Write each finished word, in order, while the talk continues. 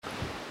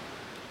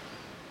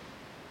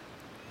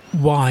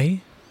Why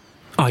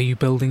are you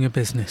building a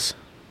business?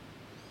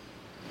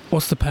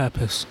 What's the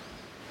purpose?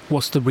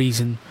 What's the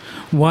reason?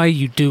 Why are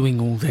you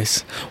doing all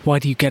this? Why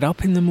do you get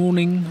up in the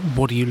morning?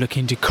 What are you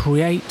looking to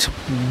create?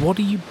 What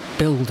are you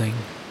building?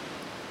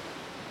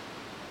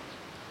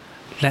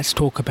 Let's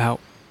talk about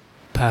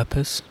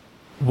purpose,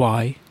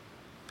 why,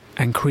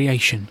 and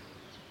creation.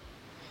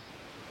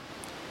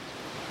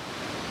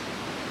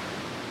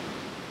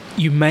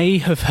 You may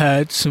have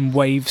heard some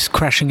waves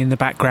crashing in the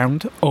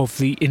background of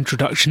the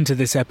introduction to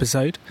this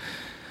episode.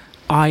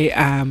 I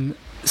am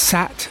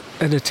sat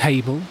at a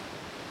table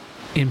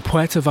in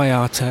Puerto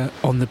Vallarta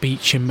on the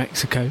beach in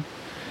Mexico.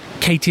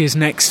 Katie is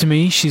next to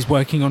me. She's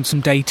working on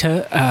some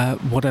data.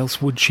 What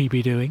else would she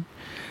be doing?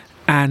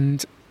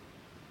 And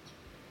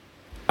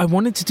I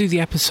wanted to do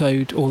the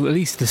episode, or at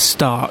least the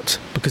start,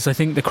 because I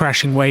think the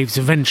crashing waves,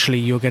 eventually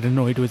you'll get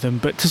annoyed with them.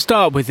 But to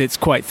start with, it's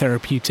quite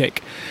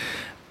therapeutic.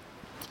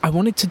 I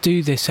wanted to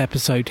do this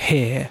episode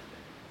here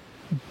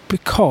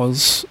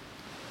because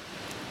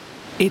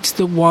it's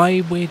the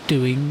why we're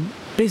doing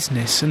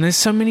business. And there's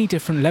so many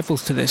different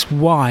levels to this.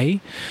 Why?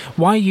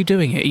 Why are you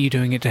doing it? Are you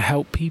doing it to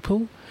help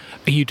people?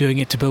 Are you doing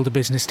it to build a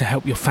business to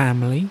help your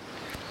family?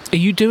 Are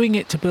you doing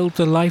it to build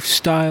the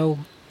lifestyle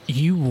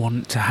you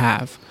want to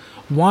have?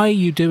 Why are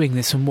you doing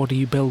this and what are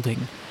you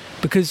building?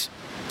 Because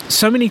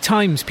so many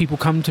times people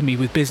come to me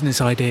with business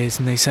ideas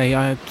and they say,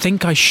 I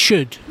think I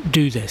should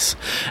do this.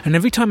 And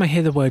every time I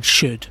hear the word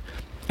should,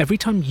 every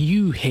time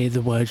you hear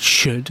the word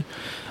should,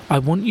 I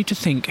want you to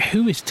think,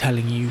 who is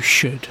telling you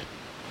should?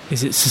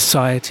 Is it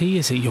society?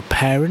 Is it your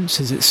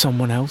parents? Is it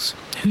someone else?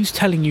 Who's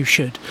telling you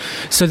should?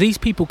 So these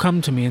people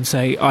come to me and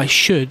say, I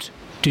should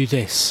do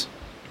this.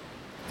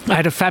 I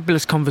had a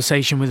fabulous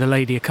conversation with a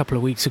lady a couple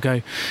of weeks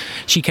ago.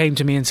 She came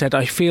to me and said,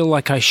 I feel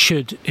like I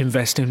should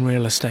invest in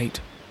real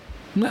estate.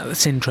 Well,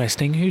 that's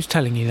interesting. Who's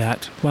telling you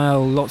that?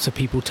 Well, lots of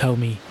people tell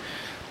me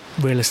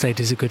real estate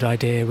is a good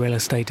idea, real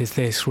estate is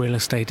this, real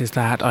estate is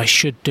that, I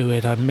should do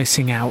it, I'm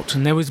missing out.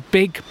 And there was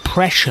big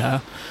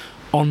pressure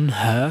on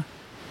her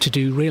to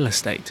do real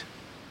estate.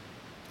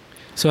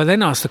 So I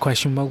then asked the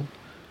question, well,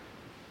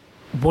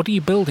 what are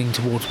you building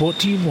towards? What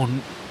do you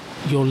want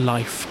your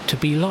life to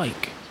be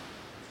like?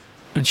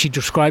 And she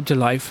described her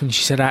life and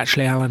she said,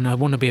 actually, Alan, I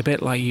want to be a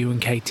bit like you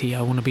and Katie.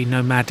 I want to be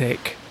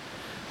nomadic.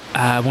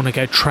 I want to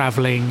go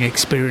travelling,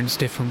 experience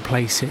different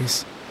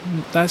places.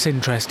 That's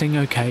interesting,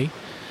 okay.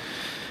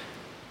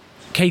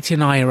 Katie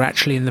and I are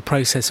actually in the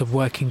process of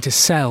working to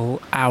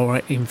sell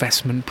our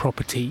investment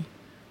property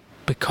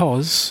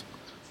because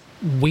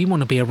we want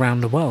to be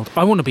around the world.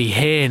 I want to be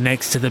here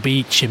next to the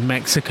beach in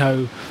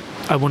Mexico.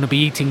 I want to be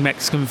eating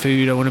Mexican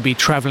food. I want to be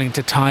travelling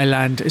to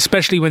Thailand,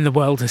 especially when the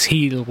world has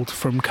healed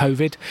from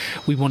COVID.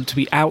 We want to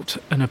be out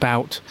and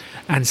about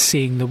and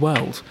seeing the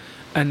world.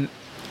 And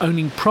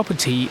owning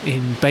property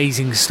in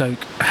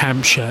Basingstoke,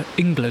 Hampshire,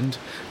 England,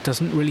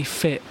 doesn't really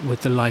fit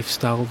with the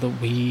lifestyle that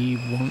we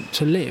want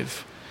to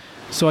live.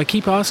 So I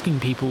keep asking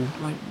people,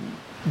 like,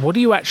 what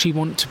do you actually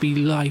want to be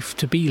life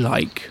to be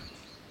like?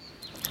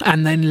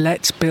 And then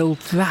let's build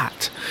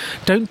that.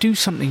 Don't do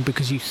something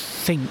because you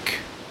think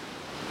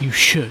you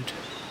should.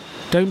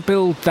 Don't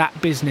build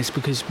that business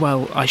because,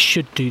 well, I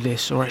should do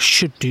this, or I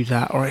should do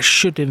that, or I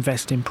should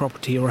invest in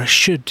property, or I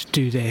should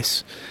do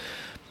this.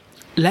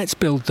 Let's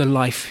build the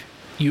life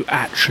you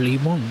actually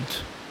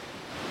want,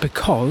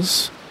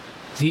 because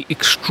the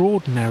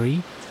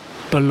extraordinary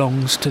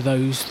belongs to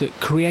those that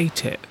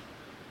create it.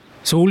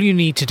 So all you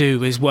need to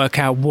do is work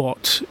out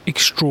what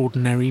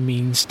extraordinary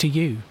means to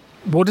you.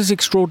 What does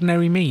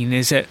extraordinary mean?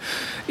 Is it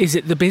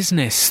the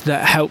business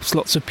that helps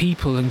lots of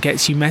people and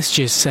gets you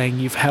messages saying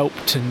you've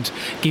helped and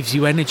gives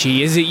you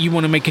energy? Is it you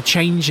want to make a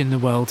change in the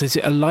world? Is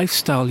it a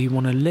lifestyle you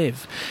want to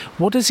live?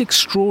 What does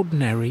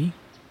extraordinary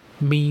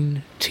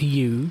mean to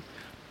you?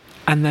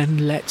 And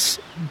then let's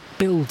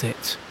build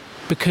it,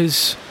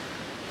 because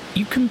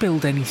you can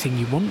build anything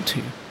you want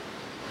to.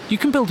 You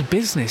can build a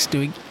business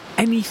doing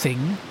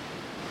anything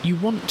you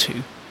want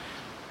to.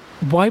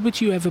 Why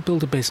would you ever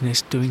build a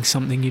business doing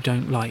something you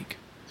don't like?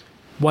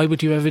 Why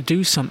would you ever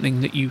do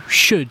something that you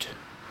should,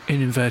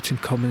 in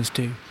inverted commas,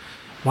 do?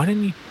 Why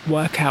don't you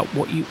work out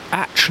what you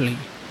actually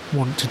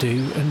want to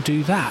do and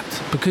do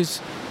that?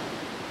 Because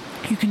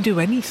you can do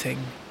anything.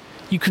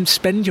 You can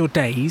spend your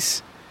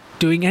days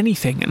doing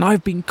anything. And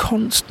I've been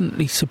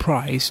constantly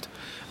surprised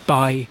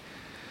by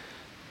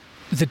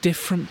the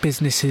different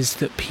businesses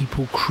that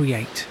people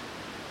create,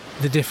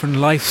 the different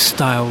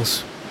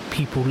lifestyles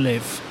people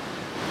live.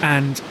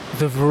 And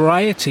the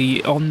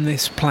variety on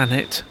this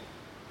planet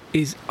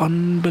is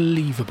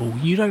unbelievable.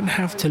 You don't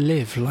have to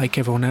live like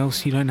everyone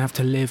else. You don't have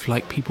to live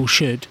like people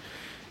should.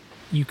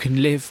 You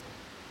can live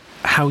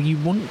how you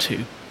want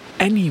to,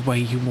 any way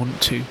you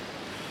want to.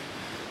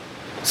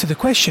 So the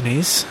question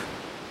is,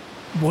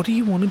 what do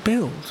you want to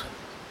build?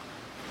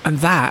 And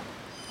that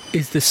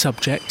is the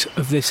subject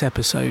of this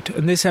episode.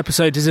 And this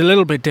episode is a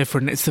little bit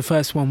different. It's the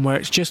first one where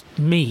it's just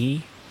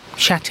me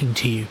chatting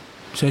to you.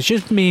 So it's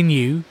just me and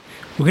you.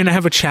 We're going to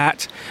have a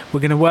chat.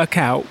 We're going to work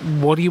out,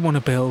 what do you want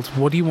to build?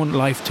 What do you want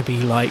life to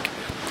be like?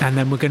 And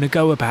then we're going to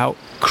go about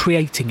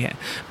creating it,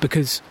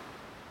 because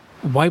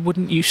why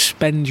wouldn't you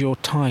spend your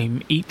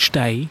time each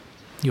day,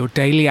 your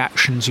daily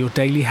actions, your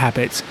daily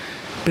habits,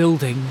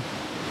 building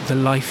the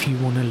life you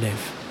want to live?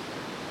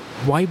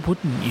 Why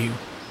wouldn't you?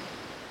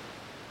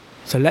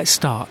 So let's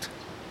start.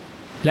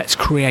 Let's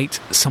create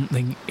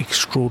something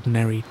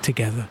extraordinary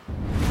together.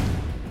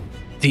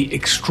 The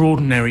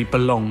extraordinary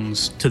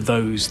belongs to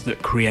those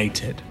that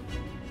create it.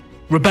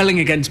 Rebelling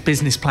against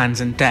business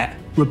plans and debt,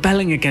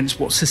 rebelling against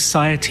what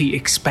society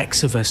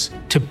expects of us,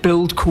 to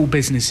build cool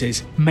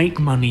businesses, make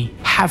money,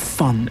 have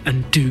fun,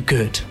 and do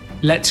good.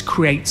 Let's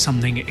create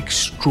something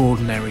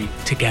extraordinary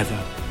together.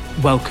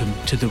 Welcome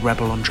to The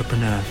Rebel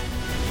Entrepreneur.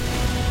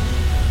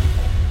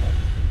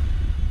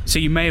 So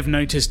you may have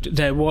noticed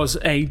there was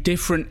a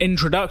different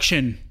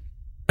introduction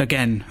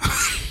again.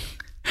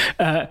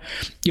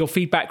 Your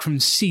feedback from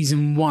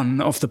season 1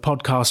 of the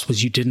podcast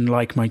was you didn't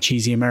like my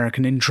cheesy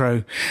American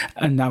intro,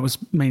 and that was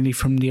mainly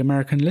from the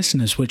American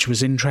listeners, which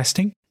was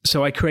interesting.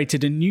 So I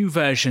created a new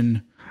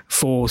version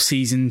for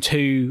season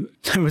 2.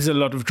 There was a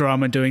lot of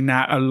drama doing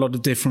that, a lot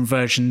of different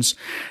versions.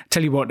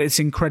 Tell you what, it's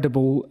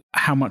incredible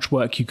how much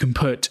work you can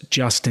put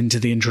just into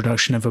the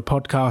introduction of a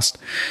podcast.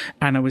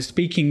 And I was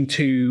speaking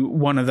to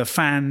one of the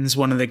fans,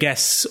 one of the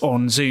guests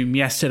on Zoom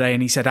yesterday,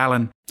 and he said,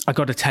 Alan, I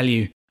got to tell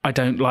you, I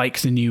don't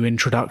like the new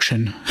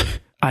introduction.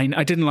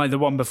 I didn't like the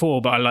one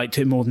before, but I liked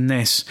it more than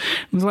this.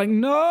 I was like,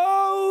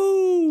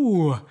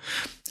 no!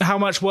 How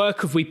much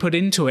work have we put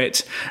into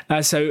it?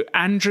 So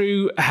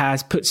Andrew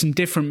has put some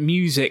different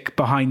music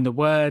behind the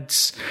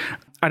words.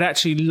 I'd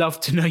actually love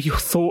to know your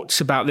thoughts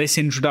about this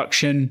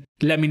introduction.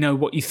 Let me know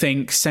what you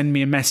think. Send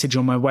me a message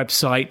on my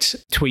website,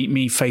 tweet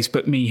me,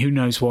 Facebook me, who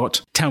knows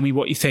what. Tell me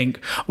what you think.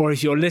 Or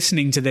if you're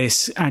listening to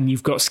this and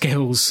you've got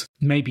skills,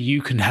 maybe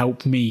you can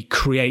help me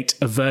create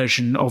a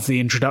version of the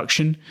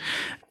introduction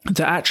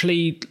that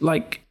actually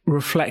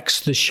reflects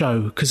the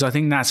show, because I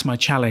think that's my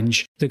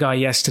challenge. The guy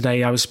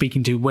yesterday I was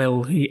speaking to,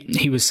 Will,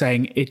 he was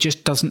saying it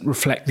just doesn't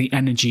reflect the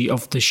energy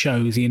of the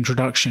show, the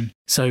introduction.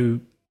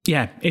 So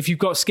yeah, if you've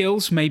got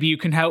skills, maybe you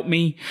can help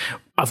me.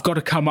 I've got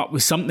to come up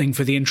with something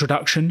for the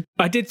introduction.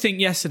 I did think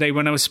yesterday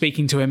when I was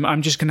speaking to him,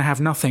 I'm just going to have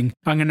nothing.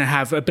 I'm going to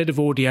have a bit of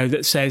audio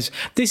that says,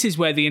 this is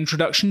where the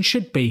introduction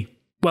should be.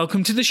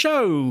 Welcome to the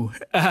show.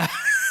 But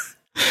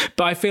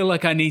I feel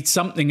like I need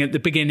something at the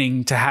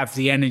beginning to have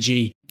the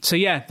energy. So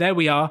yeah, there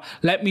we are.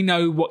 Let me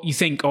know what you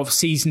think of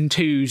season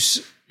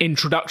 2's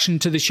introduction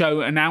to the show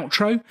and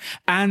outro,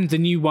 and the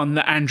new one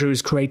that Andrew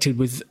has created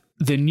with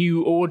the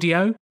new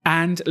audio.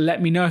 And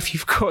let me know if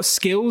you've got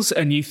skills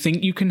and you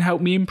think you can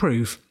help me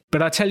improve.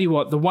 But I tell you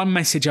what, the one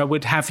message I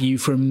would have you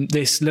from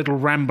this little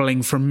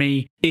rambling from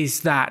me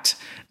is that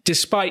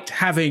despite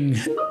having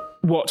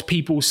what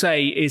people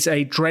say is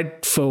a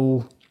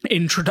dreadful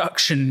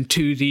introduction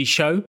to the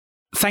show,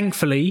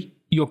 thankfully,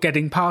 you're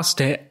getting past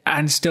it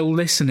and still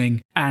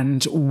listening.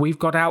 And we've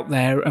got out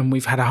there and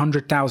we've had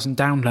 100,000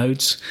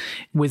 downloads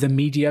with a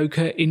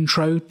mediocre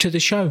intro to the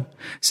show.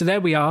 So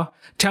there we are.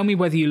 Tell me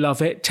whether you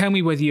love it. Tell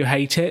me whether you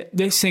hate it.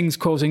 This thing's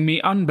causing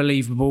me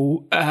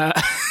unbelievable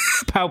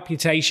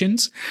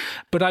palpitations.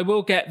 But I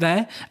will get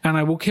there and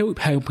I will keep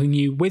helping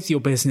you with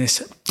your business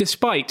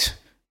despite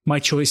my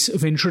choice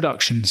of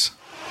introductions.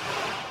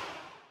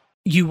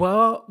 You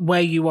are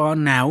where you are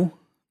now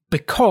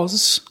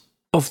because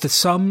of the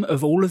sum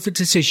of all of the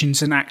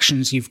decisions and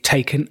actions you've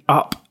taken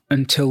up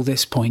until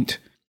this point.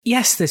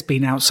 Yes, there's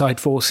been outside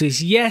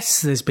forces.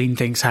 Yes, there's been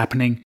things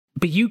happening.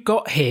 But you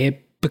got here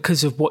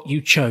because of what you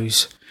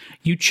chose.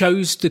 You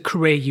chose the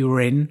career you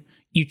were in.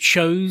 You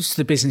chose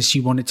the business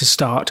you wanted to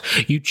start.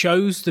 You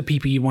chose the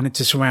people you wanted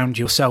to surround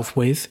yourself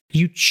with.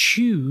 You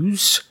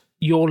choose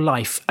your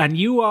life. And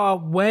you are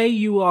where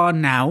you are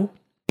now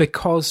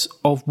because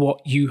of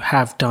what you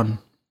have done.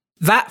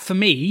 That, for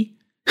me,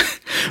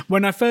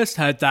 when I first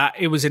heard that,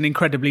 it was an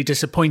incredibly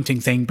disappointing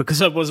thing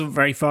because I wasn't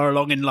very far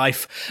along in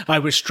life. I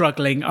was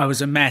struggling. I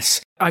was a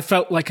mess. I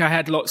felt like I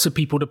had lots of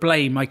people to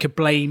blame. I could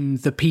blame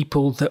the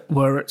people that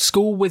were at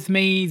school with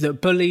me,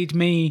 that bullied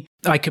me.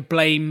 I could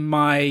blame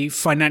my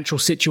financial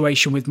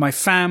situation with my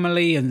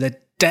family and the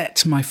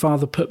debt my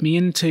father put me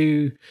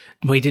into.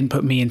 Well, he didn't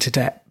put me into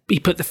debt. He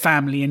put the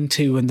family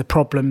into and the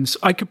problems.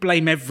 I could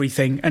blame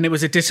everything, and it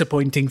was a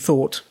disappointing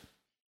thought.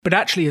 But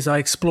actually, as I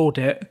explored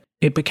it,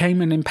 it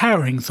became an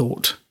empowering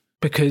thought,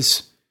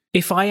 because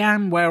if I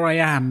am where I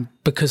am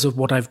because of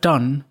what I've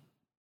done,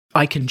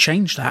 I can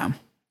change that.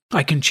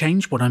 I can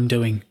change what I'm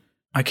doing.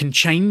 I can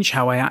change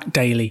how I act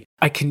daily.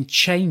 I can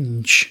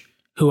change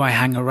who I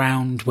hang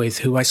around with,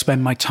 who I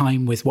spend my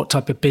time with, what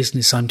type of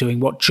business I'm doing,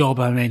 what job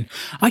I'm in.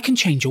 I can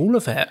change all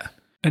of it.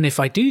 And if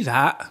I do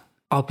that,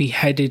 I'll be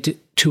headed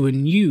to a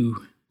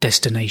new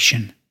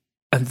destination.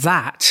 And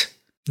that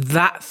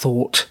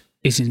thought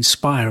is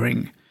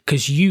inspiring,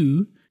 because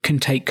you can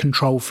take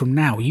control from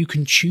now. You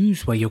can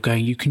choose where you're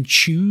going. You can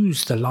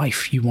choose the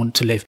life you want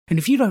to live. And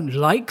if you don't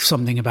like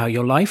something about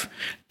your life,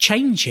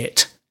 change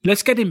it.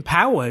 Let's get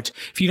empowered.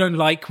 If you don't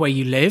like where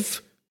you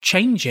live,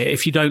 change it.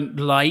 If you don't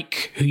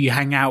like who you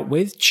hang out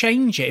with,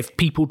 change it. If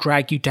people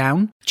drag you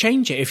down,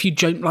 change it. If you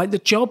don't like the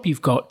job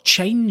you've got,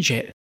 change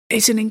it.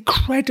 It's an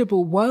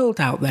incredible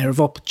world out there of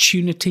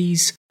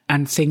opportunities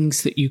and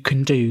things that you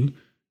can do.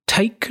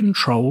 Take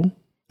control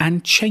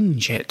and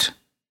change it.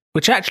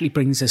 Which actually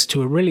brings us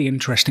to a really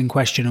interesting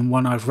question, and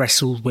one I've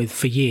wrestled with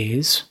for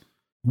years.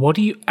 What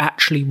do you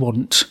actually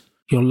want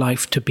your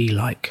life to be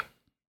like?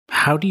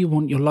 How do you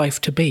want your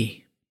life to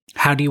be?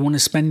 How do you want to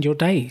spend your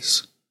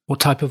days? What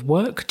type of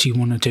work do you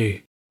want to do?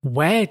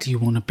 Where do you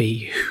want to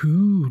be?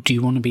 Who do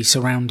you want to be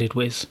surrounded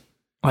with?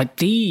 Like,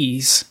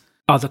 these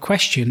are the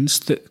questions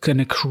that are going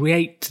to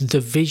create the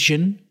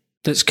vision,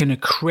 that's going to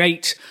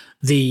create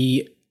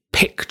the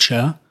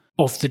picture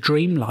of the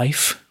dream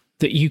life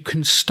that you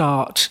can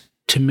start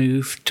to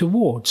move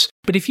towards.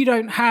 But if you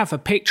don't have a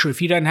picture,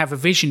 if you don't have a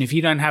vision, if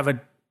you don't have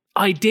an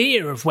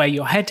idea of where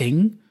you're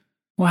heading,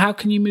 well, how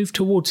can you move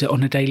towards it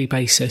on a daily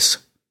basis?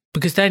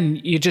 Because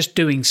then you're just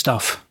doing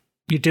stuff.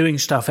 You're doing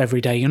stuff every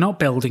day. You're not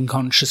building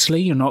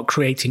consciously. You're not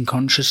creating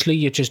consciously.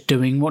 You're just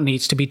doing what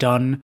needs to be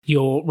done.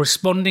 You're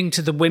responding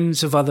to the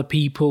whims of other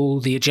people,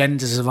 the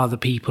agendas of other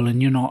people,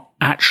 and you're not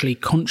actually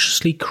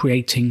consciously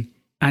creating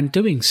and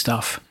doing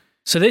stuff.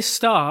 So this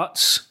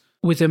starts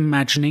with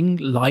imagining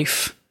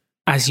life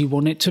as you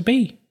want it to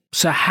be.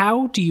 So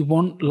how do you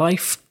want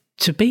life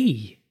to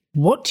be?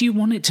 What do you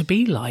want it to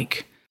be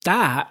like?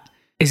 That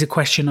is a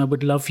question I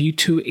would love you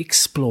to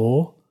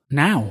explore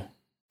now.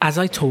 As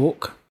I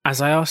talk,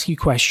 as I ask you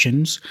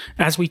questions,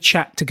 as we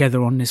chat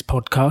together on this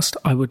podcast,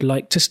 I would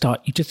like to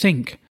start you to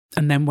think.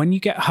 And then when you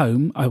get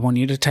home, I want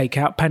you to take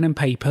out pen and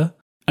paper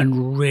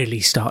and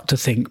really start to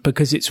think,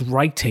 because it's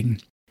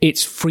writing.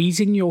 It's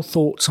freezing your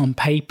thoughts on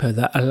paper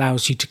that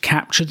allows you to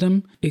capture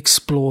them,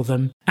 explore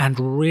them,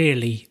 and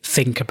really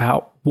think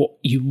about what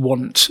you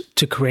want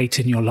to create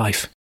in your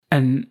life.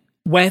 And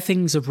where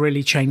things have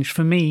really changed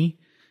for me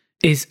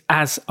is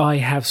as I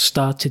have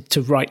started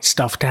to write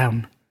stuff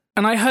down.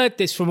 And I heard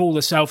this from all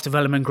the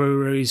self-development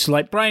gurus,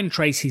 like Brian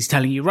Tracy's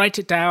telling you, write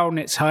it down,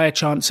 it's higher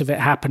chance of it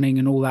happening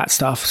and all that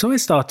stuff. So I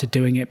started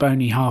doing it, but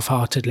only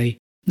half-heartedly.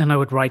 Then I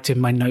would write in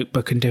my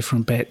notebook in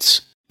different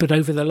bits. But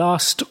over the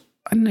last,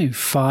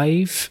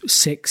 5,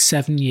 6,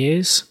 7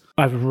 years,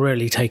 I've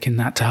really taken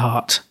that to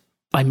heart.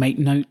 I make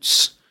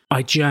notes,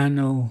 I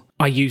journal,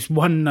 I use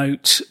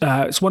OneNote.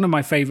 It's one of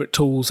my favourite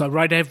tools. I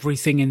write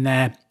everything in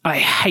there. I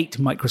hate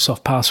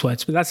Microsoft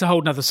passwords, but that's a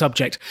whole nother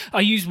subject.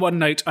 I use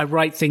OneNote, I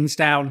write things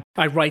down,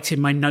 I write in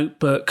my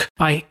notebook,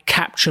 I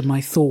capture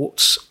my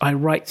thoughts, I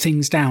write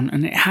things down,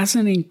 and it has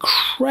an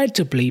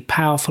incredibly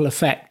powerful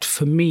effect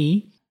for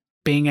me,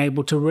 being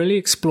able to really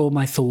explore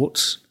my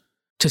thoughts,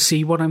 to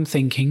see what I'm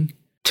thinking,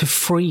 to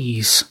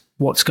freeze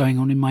what's going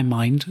on in my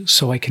mind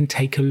so I can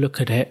take a look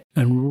at it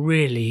and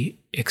really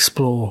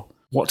explore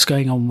what's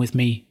going on with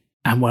me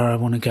and where I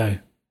want to go.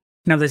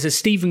 Now, there's a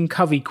Stephen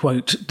Covey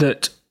quote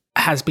that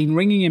has been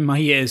ringing in my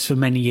ears for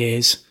many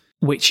years,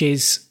 which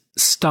is,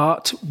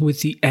 start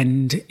with the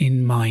end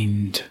in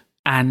mind.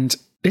 And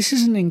this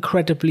is an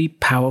incredibly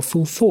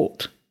powerful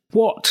thought.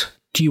 What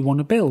do you want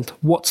to build?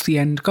 What's the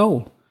end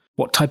goal?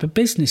 What type of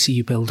business are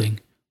you building?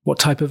 What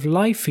type of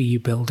life are you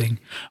building?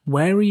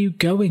 Where are you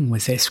going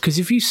with this? Because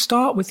if you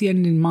start with the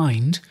end in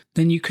mind,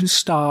 then you can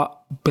start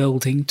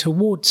building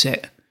towards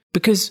it.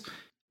 Because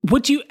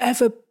would you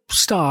ever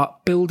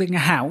start building a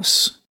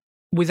house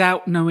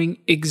without knowing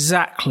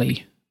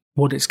exactly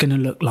what it's going to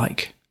look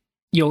like?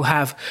 You'll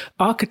have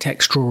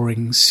architect's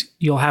drawings.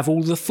 You'll have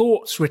all the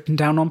thoughts written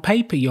down on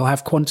paper. You'll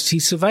have quantity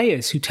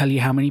surveyors who tell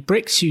you how many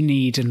bricks you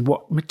need and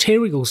what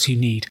materials you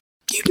need.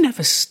 You'd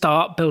never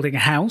start building a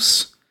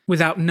house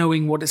without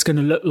knowing what it's going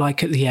to look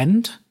like at the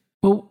end.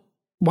 Well,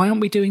 why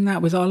aren't we doing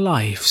that with our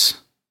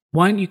lives?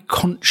 Why aren't you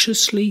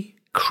consciously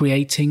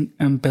creating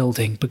and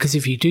building? Because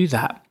if you do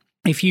that,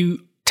 if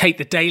you take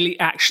the daily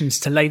actions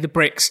to lay the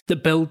bricks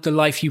that build the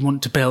life you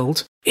want to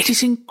build, it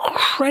is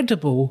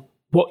incredible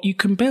what you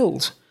can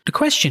build. The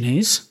question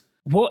is,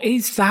 what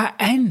is that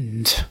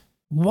end?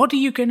 What are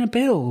you going to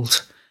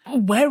build?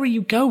 Where are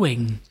you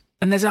going?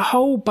 And there's a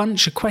whole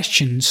bunch of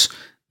questions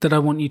that I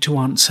want you to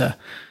answer.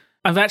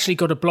 I've actually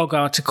got a blog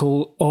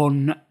article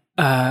on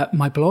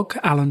my blog,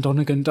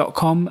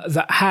 alandonegan.com,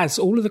 that has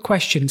all of the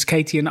questions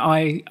Katie and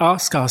I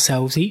ask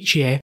ourselves each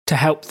year to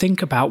help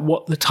think about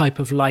what the type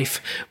of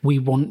life we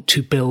want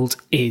to build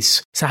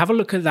is. So have a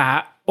look at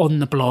that on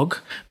the blog.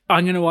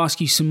 I'm going to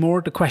ask you some more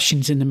of the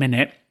questions in a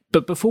minute.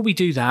 But before we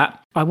do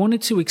that, I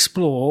wanted to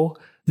explore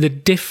the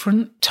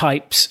different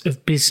types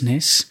of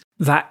business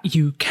that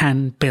you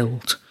can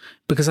build,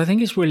 because I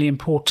think it's really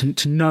important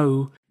to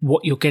know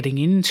what you're getting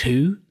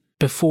into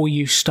before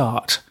you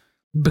start.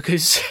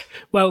 Because,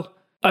 well,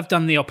 I've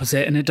done the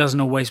opposite and it doesn't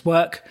always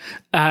work.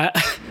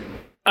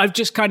 I've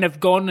just kind of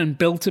gone and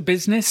built a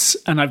business,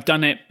 and I've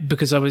done it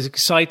because I was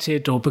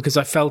excited or because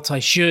I felt I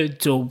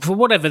should, or for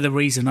whatever the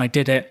reason I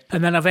did it.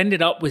 And then I've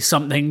ended up with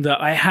something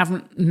that I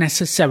haven't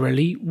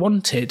necessarily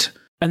wanted.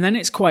 And then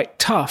it's quite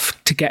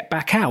tough to get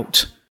back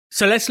out.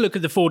 So let's look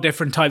at the 4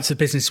 different types of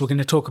business we're going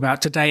to talk about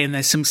today, and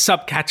there's some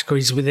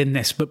subcategories within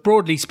this. But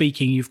broadly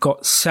speaking, you've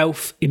got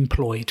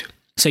self-employed.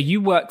 So you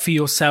work for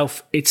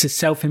yourself. It's a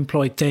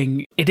self-employed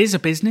thing. It is a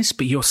business,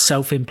 but you're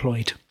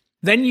self-employed.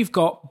 Then you've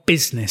got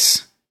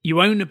business.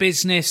 You own a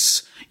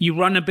business. You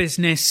run a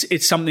business.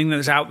 It's something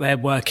that's out there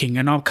working.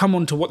 And I'll come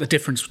on to what the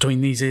difference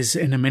between these is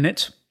in a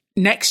minute.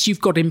 Next, you've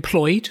got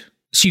employed.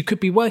 So you could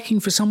be working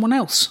for someone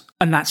else,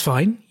 and that's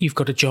fine. You've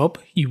got a job.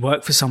 You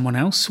work for someone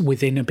else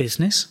within a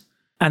business.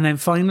 And then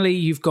finally,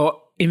 you've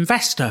got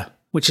investor,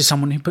 which is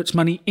someone who puts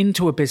money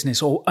into a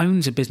business or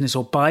owns a business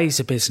or buys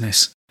a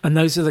business. And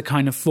those are the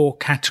kind of 4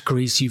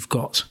 categories you've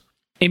got.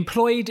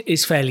 Employed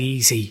is fairly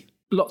easy.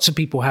 Lots of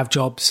people have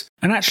jobs,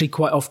 and actually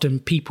quite often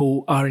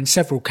people are in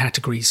several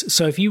categories.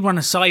 So if you run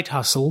a side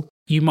hustle,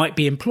 you might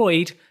be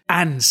employed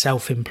and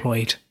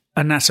self-employed.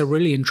 And that's a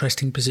really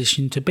interesting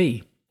position to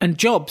be. And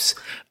jobs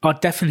are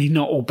definitely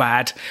not all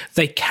bad.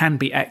 They can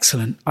be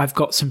excellent. I've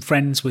got some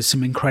friends with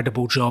some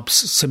incredible jobs,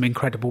 some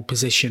incredible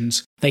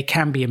positions. They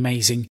can be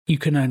amazing. You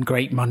can earn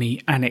great money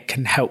and it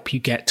can help you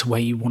get to where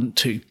you want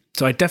to.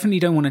 So I definitely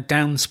don't want to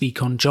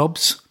downspeak on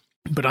jobs,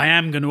 but I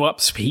am going to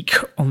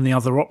upspeak on the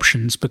other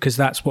options because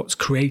that's what's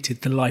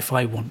created the life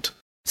I want.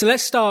 So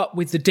let's start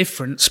with the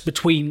difference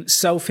between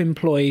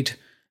self-employed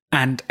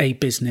and a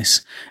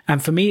business.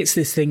 And for me, it's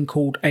this thing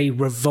called a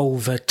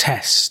revolver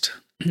test.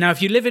 Now,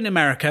 if you live in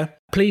America,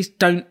 please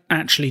don't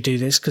actually do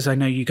this because I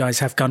know you guys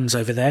have guns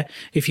over there.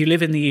 If you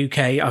live in the UK,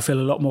 I feel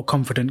a lot more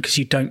confident because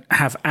you don't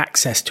have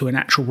access to an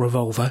actual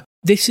revolver.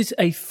 This is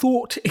a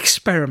thought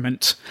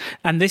experiment,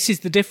 and this is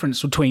the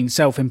difference between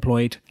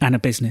self-employed and a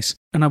business.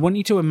 And I want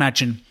you to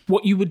imagine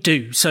what you would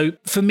do. So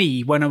for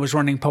me, when I was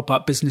running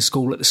Pop-Up Business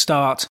School at the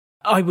start,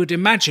 I would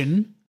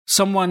imagine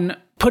someone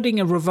putting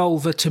a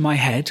revolver to my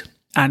head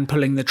and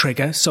pulling the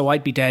trigger. So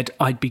I'd be dead,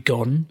 I'd be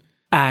gone.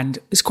 And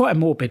it's quite a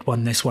morbid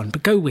one, this one,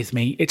 but go with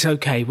me. It's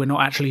okay. We're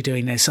not actually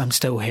doing this. I'm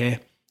still here.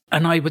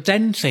 And I would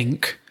then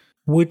think,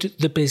 would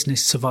the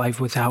business survive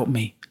without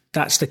me?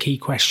 That's the key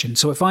question.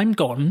 So if I'm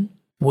gone,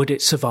 would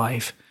it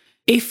survive?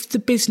 If the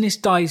business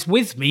dies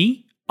with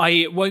me,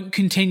 it won't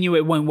continue,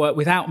 it won't work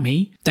without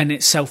me, then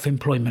it's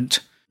self-employment.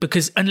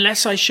 Because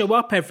unless I show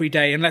up every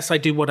day, unless I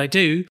do what I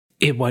do,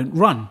 it won't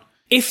run.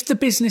 If the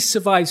business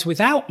survives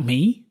without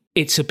me,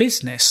 it's a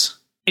business.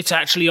 It's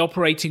actually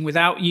operating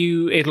without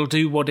you. It'll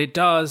do what it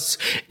does.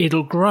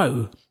 It'll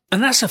grow.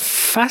 And that's a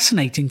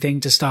fascinating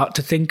thing to start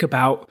to think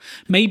about.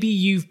 Maybe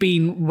you've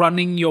been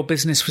running your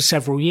business for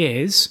several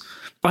years.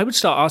 I would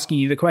start asking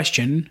you the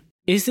question,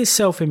 is this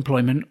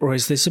self-employment or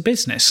is this a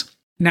business?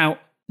 Now,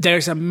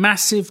 there's a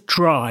massive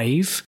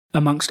drive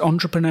amongst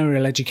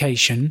entrepreneurial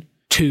education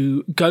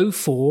to go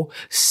for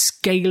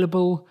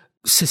scalable,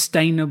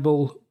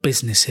 sustainable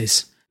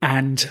businesses.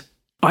 And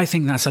I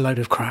think that's a load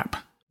of crap.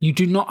 You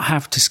do not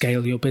have to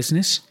scale your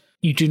business.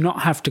 You do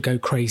not have to go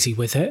crazy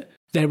with it.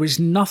 There is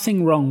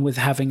nothing wrong with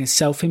having a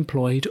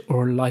self-employed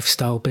or a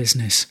lifestyle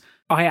business.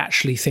 I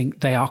actually think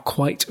they are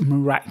quite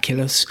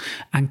miraculous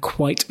and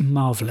quite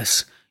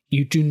marvelous.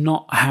 You do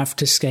not have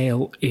to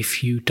scale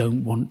if you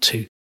don't want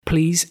to.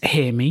 Please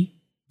hear me.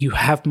 You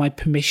have my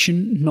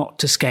permission not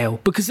to scale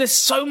because there's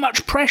so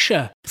much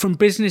pressure from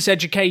business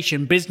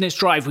education, business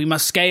drive. We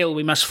must scale,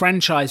 we must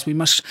franchise, we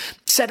must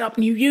set up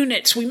new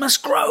units, we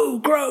must grow.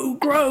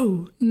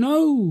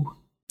 No,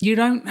 you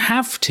don't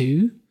have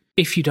to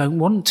if you don't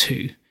want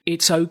to.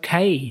 It's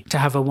okay to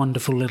have a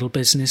wonderful little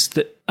business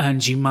that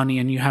earns you money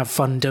and you have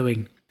fun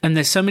doing. And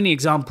there's so many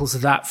examples of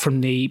that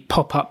from the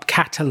pop-up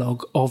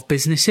catalogue of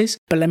businesses,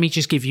 but let me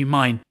just give you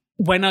mine.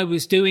 When I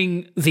was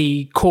doing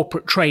the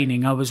corporate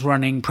training, I was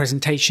running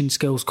presentation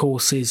skills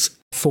courses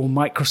for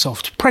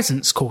Microsoft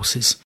presence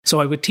courses.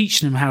 So I would teach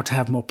them how to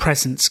have more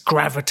presence,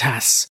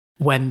 gravitas,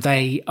 when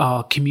they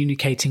are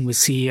communicating with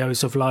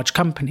CEOs of large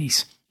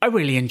companies. I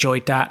really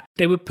enjoyed that.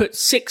 They would put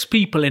 6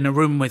 people in a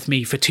room with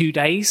me for 2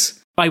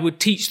 days. I would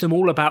teach them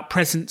all about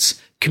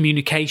presence,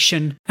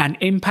 communication, and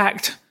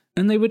impact.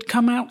 And they would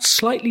come out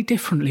slightly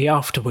differently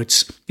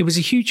afterwards. It was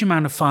a huge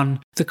amount of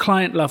fun. The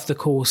client loved the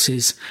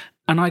courses.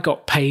 And I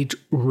got paid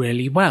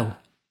really well.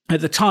 At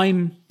the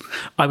time,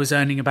 I was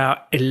earning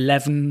about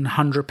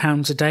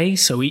 £1,100 a day.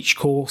 So each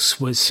course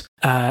was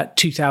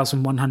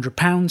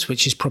 £2,100,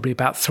 which is probably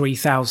about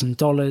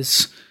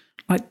 $3,000.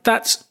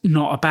 That's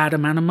not a bad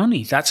amount of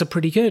money. That's a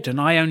pretty good. And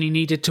I only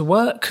needed to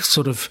work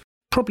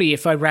probably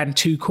if I ran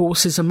 2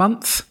 courses a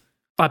month,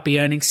 I'd be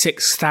earning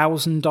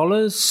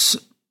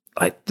 $6,000.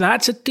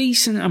 That's a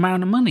decent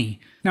amount of money.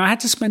 Now, I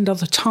had to spend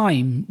other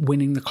time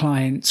winning the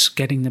clients,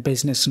 getting the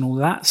business and all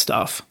that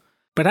stuff.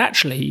 But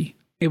actually,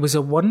 it was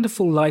a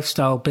wonderful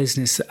lifestyle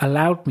business that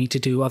allowed me to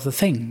do other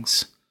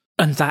things.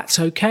 And that's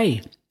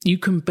okay. You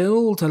can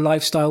build a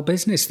lifestyle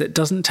business that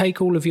doesn't take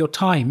all of your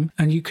time,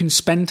 and you can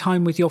spend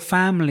time with your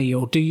family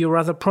or do your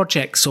other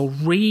projects or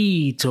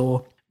read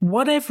or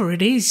whatever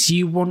it is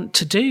you want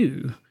to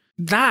do.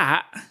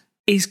 That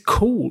is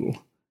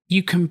cool.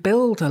 You can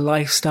build a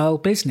lifestyle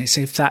business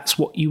if that's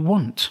what you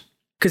want.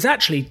 Because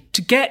actually,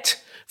 to get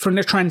from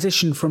the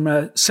transition from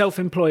a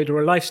self-employed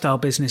or a lifestyle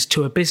business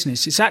to a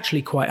business, it's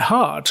actually quite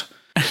hard.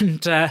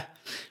 And,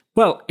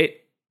 well,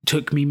 it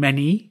took me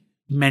many,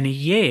 many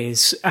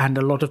years and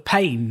a lot of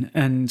pain.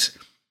 And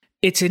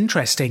it's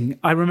interesting.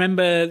 I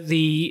remember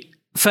the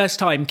first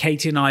time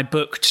Katie and I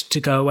booked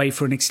to go away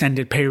for an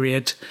extended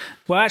period.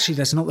 Well, actually,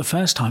 that's not the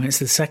first time. It's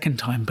the second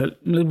time, but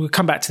we'll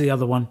come back to the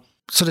other one.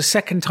 So the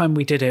second time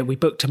we did it, we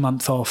booked a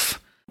month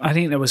off. I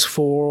think there was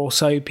 4 or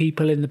so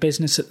people in the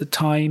business at the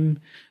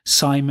time.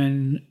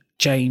 Simon,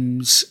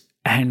 James,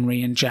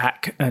 Henry and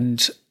Jack.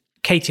 And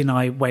Katie and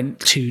I went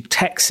to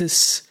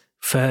Texas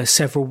for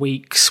several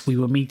weeks. We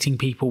were meeting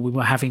people, we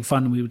were having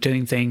fun, we were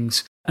doing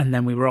things. And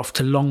then we were off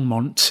to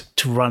Longmont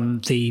to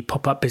run the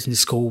pop-up business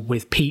school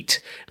with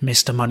Pete,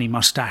 Mr. Money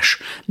Mustache.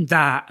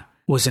 That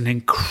was an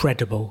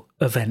incredible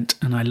event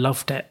and I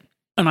loved it.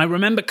 And I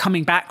remember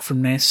coming back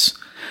from this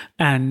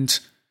and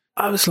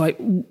I was like,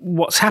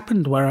 what's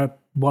happened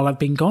while I've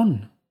been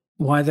gone?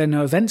 Why are there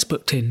no events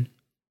booked in?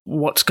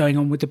 What's going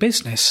on with the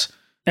business?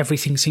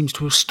 Everything seems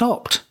to have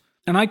stopped.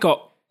 And I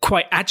got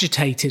quite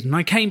agitated and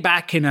I came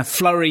back in a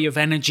flurry of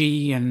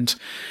energy and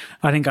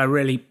I think I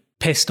really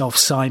pissed off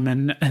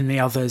Simon and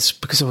the others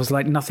because I was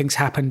like, nothing's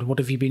happened. What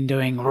have you been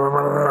doing?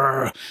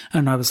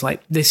 And I was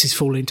like, this is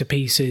falling to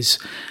pieces.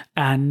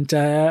 And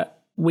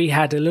we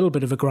had a little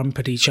bit of a grump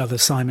at each other,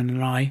 Simon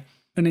and I.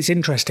 And it's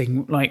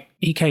interesting, like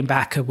he came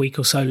back a week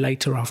or so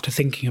later after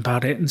thinking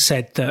about it and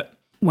said that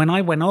when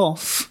I went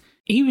off,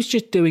 he was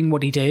just doing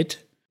what he did.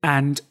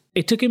 And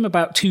it took him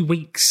about 2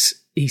 weeks,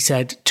 he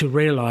said, to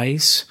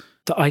realise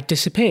that I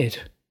disappeared.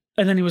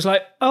 And then he was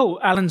like, oh,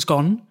 Alan's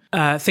gone.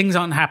 Things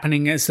aren't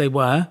happening as they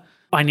were.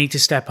 I need to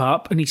step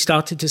up. And he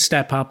started to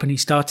step up and he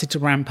started to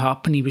ramp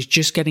up and he was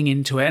just getting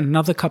into it. And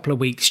another couple of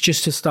weeks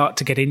just to start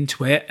to get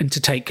into it and to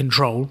take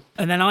control.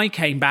 And then I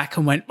came back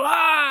and went,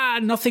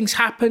 nothing's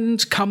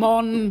happened. Come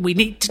on, we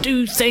need to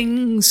do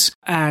things.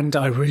 And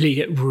I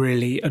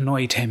really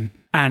annoyed him.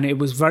 And it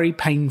was very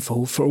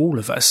painful for all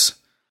of us.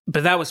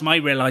 But that was my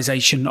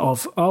realization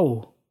of,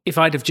 if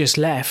I'd have just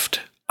left,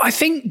 I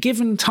think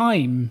given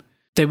time,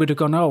 they would have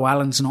gone,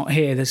 Alan's not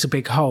here. There's a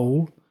big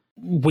hole.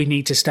 We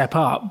need to step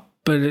up.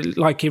 But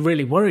it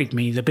really worried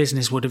me. The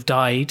business would have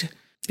died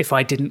if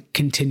I didn't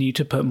continue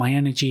to put my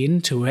energy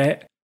into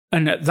it.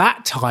 And at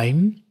that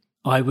time,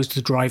 I was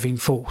the driving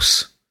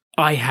force.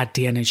 I had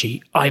the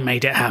energy. I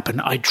made it happen.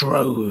 I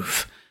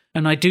drove.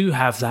 And I do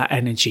have that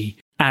energy.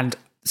 And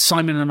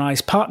Simon and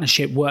I's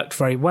partnership worked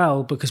very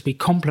well because we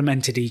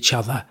complemented each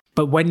other.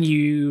 But when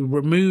you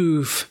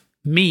remove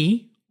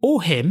me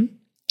or him,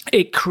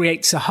 it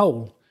creates a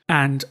hole.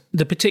 And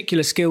the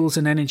particular skills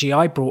and energy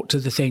I brought to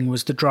the thing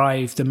was the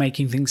drive, the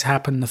making things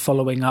happen, the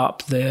following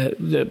up,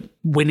 the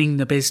winning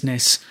the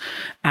business.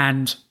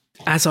 And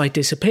as I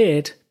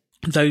disappeared,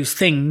 those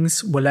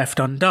things were left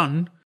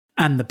undone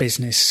and the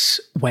business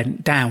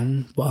went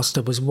down whilst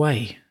I was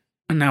away.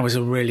 And that was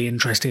a really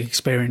interesting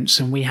experience.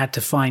 And we had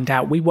to find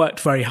out, we worked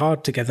very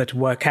hard together to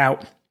work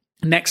out,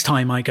 next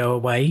time I go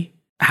away,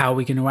 how are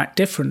we going to act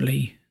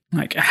differently?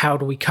 Like, how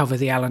do we cover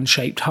the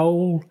Alan-shaped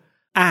hole?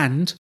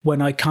 And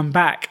when I come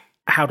back,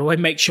 how do I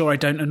make sure I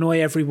don't annoy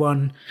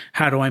everyone?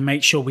 How do I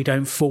make sure we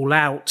don't fall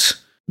out?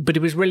 But it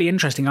was really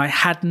interesting. I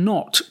had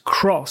not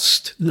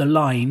crossed the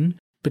line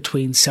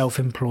between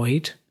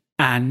self-employed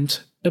and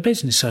a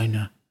business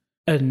owner.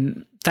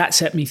 And that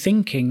set me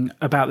thinking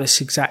about this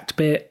exact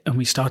bit. And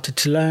we started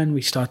to learn,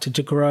 we started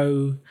to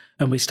grow,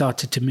 and we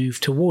started to move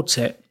towards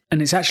it.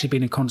 And it's actually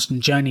been a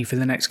constant journey for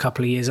the next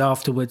couple of years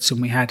afterwards.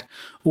 And we had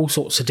all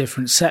sorts of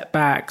different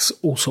setbacks,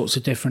 all sorts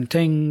of different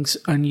things,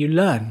 and you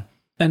learn.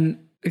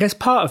 And I guess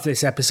part of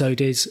this episode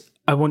is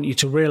I want you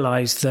to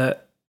realise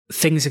that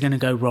things are going to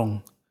go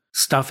wrong.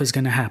 Stuff is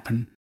going to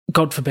happen.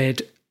 God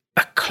forbid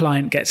a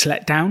client gets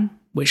let down,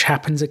 which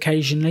happens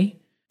occasionally.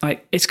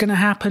 It's going to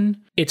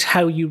happen. It's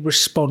how you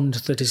respond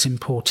that is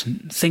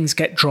important. Things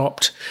get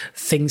dropped.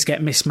 Things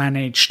get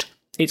mismanaged.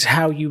 It's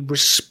how you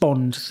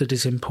respond that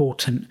is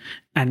important,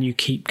 and you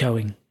keep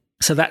going.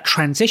 So that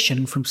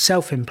transition from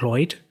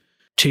self-employed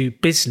to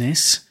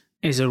business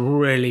is a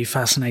really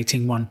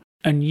fascinating one.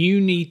 And you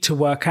need to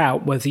work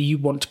out whether you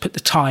want to put the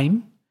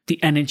time,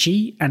 the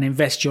energy, and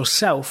invest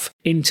yourself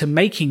into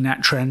making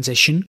that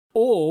transition,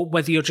 or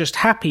whether you're just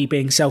happy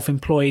being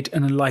self-employed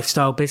in a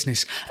lifestyle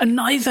business. And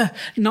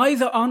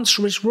neither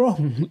answer is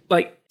wrong.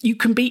 You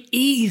can be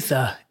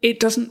either. It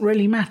doesn't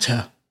really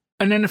matter.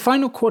 And then the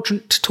final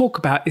quadrant to talk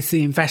about is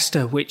the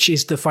investor, which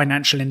is the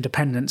financial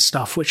independence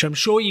stuff, which I'm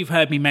sure you've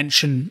heard me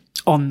mention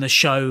on the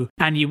show,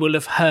 and you will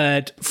have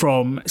heard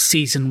from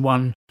season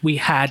 1. We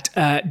had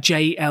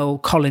J.L.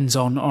 Collins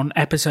on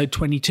episode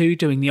 22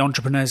 doing the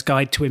Entrepreneur's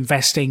Guide to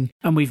Investing,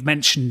 and we've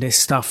mentioned this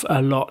stuff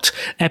a lot.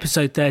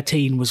 Episode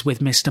 13 was with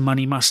Mr.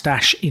 Money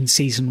Mustache in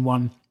season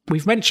 1.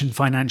 We've mentioned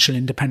financial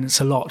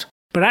independence a lot,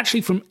 but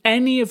actually from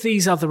any of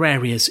these other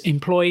areas,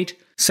 employed,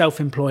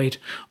 self-employed,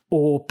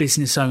 or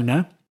business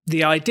owner,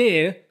 the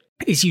idea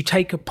is you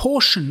take a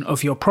portion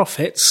of your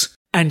profits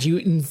and you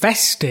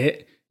invest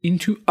it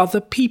into other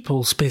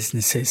people's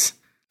businesses.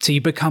 So you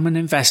become an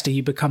investor,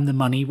 you become the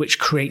money, which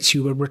creates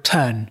you a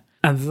return.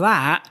 And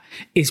that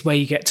is where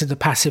you get to the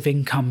passive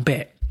income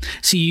bit.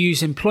 So you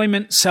use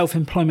employment,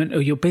 self-employment,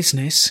 or your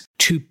business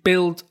to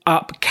build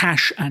up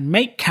cash and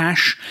make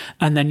cash,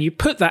 and then you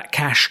put that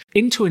cash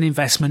into an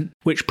investment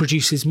which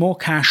produces more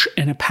cash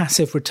in a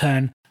passive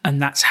return,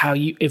 and that's how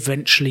you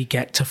eventually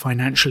get to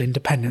financial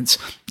independence.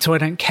 So I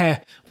don't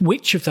care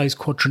which of those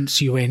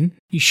quadrants you're in,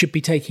 you should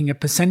be taking a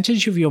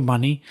percentage of your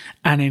money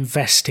and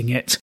investing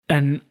it.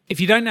 And if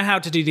you don't know how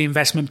to do the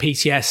investment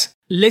piece, yes,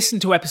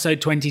 listen to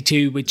episode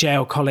 22 with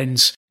J.L.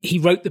 Collins. He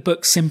wrote the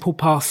book Simple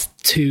Path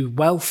to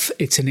Wealth.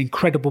 It's an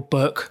incredible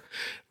book.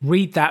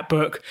 Read that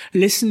book.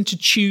 Listen to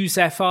Choose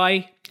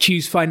FI,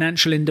 Choose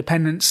Financial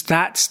Independence.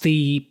 That's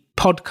the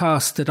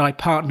podcast that I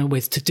partner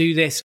with to do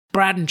this.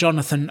 Brad and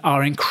Jonathan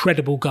are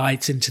incredible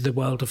guides into the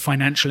world of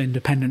financial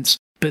independence.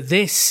 But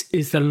this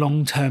is the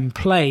long-term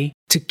play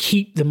to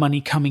keep the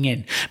money coming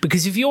in.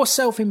 Because if you're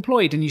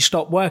self-employed and you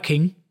stop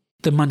working,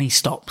 the money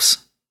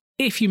stops.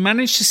 If you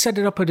manage to set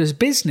it up as a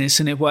business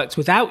and it works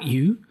without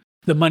you,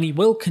 the money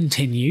will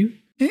continue.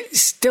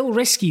 It's still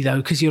risky though,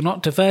 because you're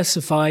not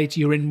diversified.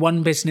 You're in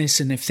one business,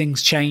 and if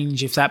things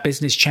change, if that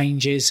business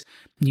changes,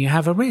 you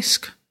have a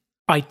risk.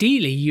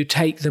 Ideally, you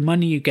take the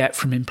money you get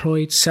from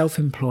employed,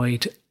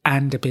 self-employed,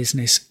 and a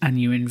business,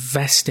 and you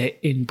invest it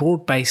in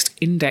broad-based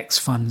index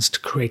funds to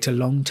create a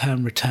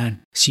long-term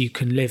return so you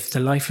can live the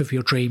life of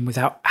your dream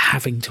without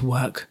having to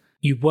work.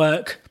 You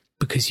work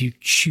because you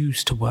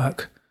choose to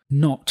work,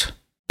 not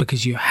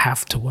because you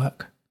have to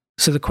work.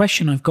 So the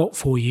question I've got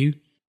for you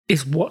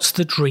is, what's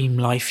the dream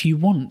life you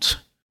want?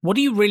 What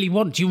do you really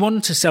want? Do you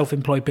want a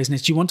self-employed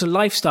business? Do you want a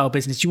lifestyle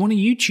business? Do you want a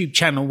YouTube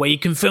channel where you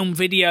can film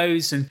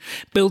videos and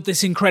build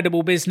this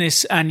incredible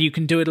business and you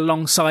can do it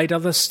alongside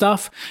other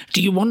stuff?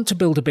 Do you want to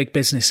build a big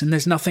business? And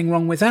there's nothing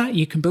wrong with that.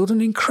 You can build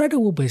an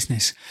incredible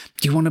business.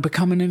 Do you want to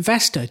become an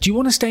investor? Do you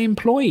want to stay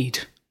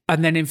employed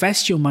and then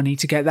invest your money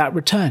to get that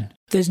return?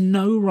 There's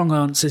no wrong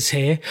answers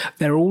here.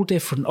 They're all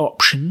different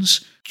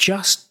options.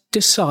 Just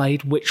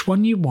decide which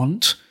one you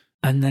want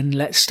and then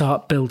let's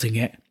start building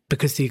it.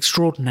 Because the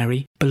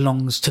extraordinary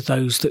belongs to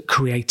those that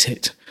create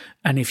it.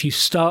 And if you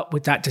start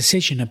with that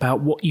decision about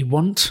what you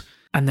want,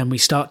 and then we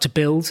start to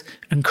build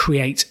and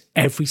create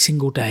every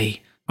single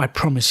day, I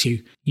promise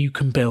you, you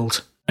can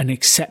build an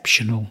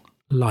exceptional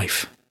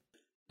life.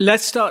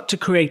 Let's start to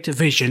create a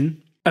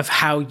vision of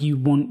how you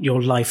want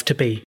your life to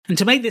be. And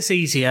to make this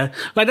easier,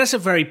 that's a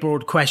very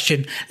broad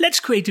question. Let's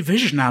create a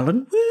vision,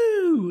 Alan.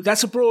 Woo!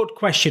 That's a broad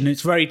question.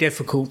 It's very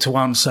difficult to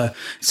answer.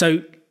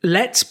 So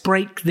let's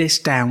break this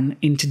down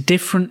into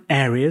different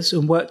areas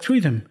and work through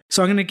them.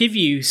 So I'm going to give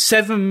you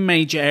 7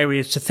 major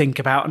areas to think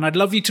about, and I'd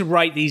love you to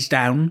write these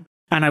down,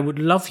 and I would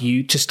love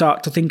you to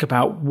start to think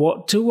about,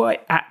 what do I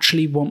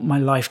actually want my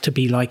life to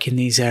be like in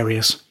these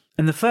areas?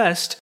 And the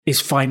first is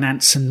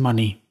finance and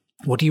money.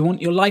 What do you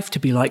want your life to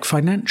be like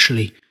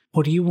financially?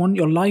 What do you want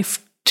your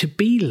life to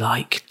be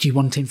like? Do you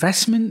want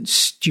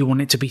investments? Do you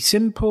want it to be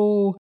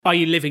simple? Are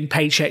you living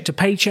paycheck to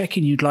paycheck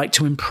and you'd like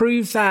to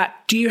improve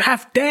that? Do you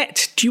have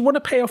debt? Do you want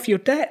to pay off your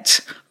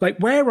debt?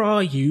 Where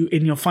are you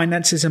in your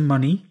finances and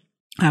money?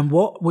 And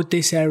what would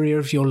this area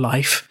of your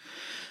life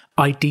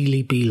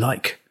ideally be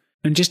like?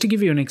 And just to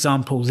give you an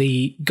example,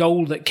 the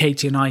goal that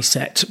Katie and I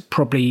set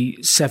probably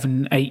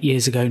 7-8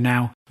 years ago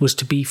now was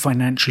to be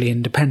financially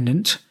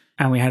independent.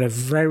 And we had a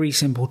very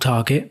simple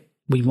target.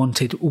 We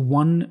wanted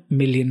 £1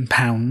 million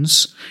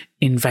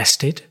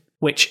invested,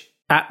 which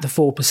at the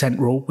 4%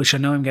 rule, which I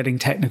know I'm getting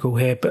technical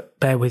here, but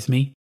bear with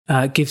me,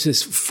 gives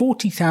us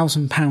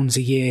 £40,000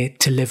 a year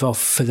to live off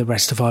for the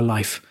rest of our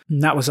life.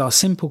 And that was our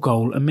simple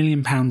goal, £1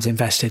 million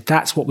invested.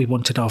 That's what we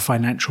wanted our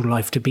financial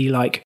life to be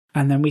like.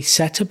 And then we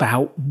set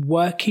about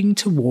working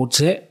towards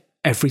it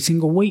every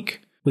single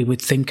week. We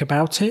would think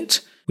about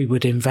it. We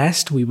would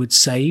invest, we would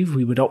save,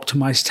 we would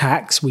optimize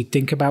tax, we'd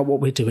think about what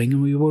we're doing,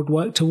 and we would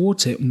work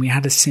towards it. And we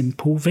had a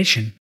simple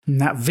vision.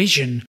 And that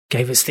vision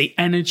gave us the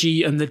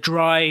energy and the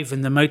drive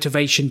and the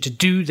motivation to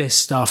do this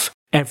stuff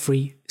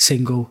every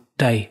single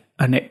day.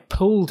 And it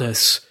pulled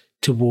us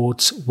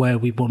towards where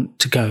we want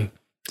to go.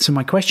 So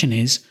my question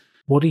is,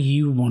 what do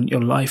you want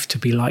your life to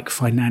be like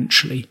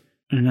financially?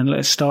 And then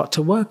let's start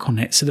to work on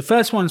it. So the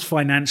first one's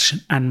finance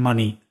and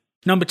money.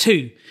 Number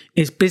 2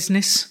 is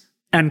business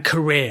and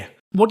career.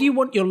 What do you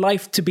want your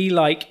life to be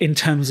like in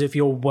terms of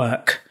your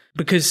work?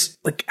 Because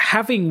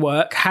having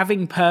work,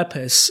 having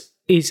purpose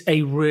is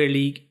a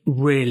really,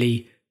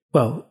 really,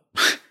 I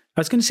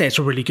was going to say it's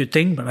a really good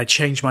thing, but I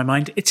changed my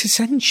mind. It's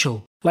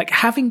essential.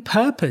 Having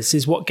purpose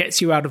is what gets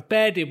you out of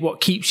bed, it's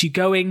what keeps you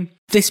going.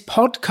 This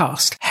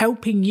podcast,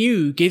 helping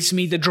you, gives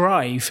me the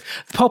drive.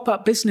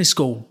 Pop-Up Business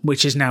School,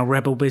 which is now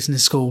Rebel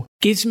Business School,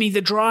 gives me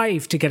the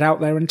drive to get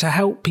out there and to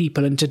help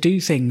people and to do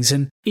things.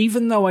 And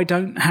even though I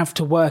don't have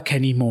to work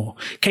anymore,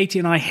 Katie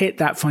and I hit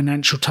that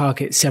financial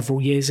target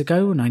several years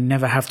ago, and I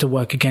never have to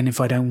work again if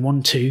I don't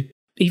want to.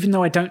 Even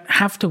though I don't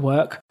have to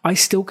work, I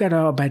still get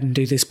out of bed and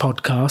do this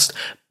podcast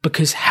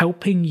because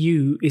helping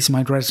you is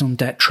my raison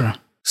d'etre.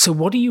 So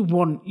what do you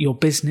want your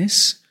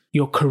business,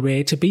 your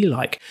career to be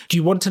like? Do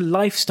you want a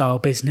lifestyle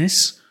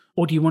business,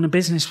 Or do you want a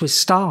business with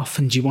staff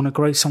and do you want to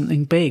grow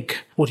something big?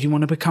 Or do you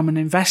want to become an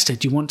investor?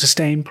 Do you want to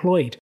stay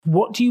employed?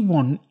 What do you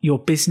want your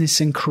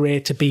business and career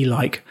to be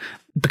like?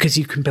 Because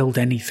you can build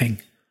anything.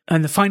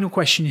 And the final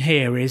question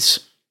here is,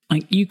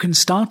 you can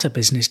start a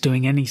business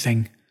doing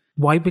anything.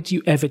 Why would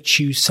you ever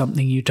choose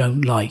something you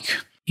don't like?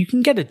 You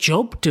can get a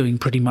job doing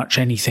pretty much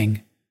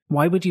anything.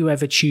 Why would you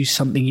ever choose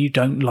something you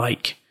don't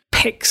like?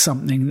 Pick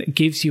something that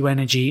gives you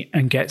energy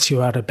and gets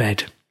you out of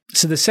bed.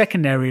 So the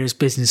second area is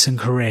business and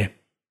career.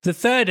 The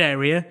third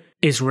area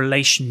is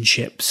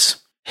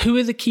relationships. Who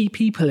are the key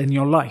people in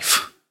your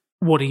life?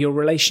 What are your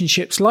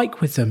relationships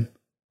like with them?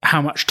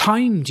 How much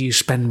time do you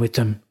spend with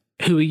them?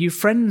 Who are you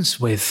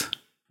friends with?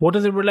 What are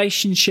the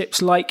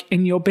relationships like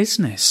in your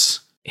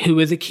business? Who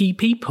are the key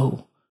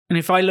people? And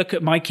if I look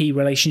at my key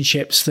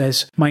relationships,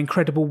 there's my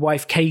incredible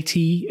wife,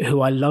 Katie,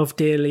 who I love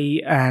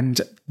dearly, and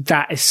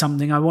that is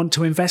something I want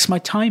to invest my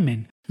time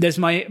in. There's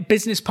my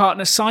business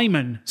partner,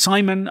 Simon.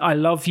 Simon, I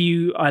love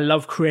you. I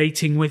love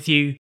creating with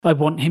you. I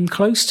want him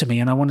close to me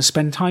and I want to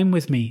spend time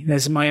with me.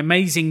 There's my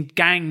amazing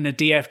gang, the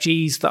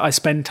DFGs that I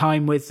spend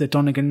time with, the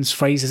Donegans,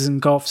 Frasers and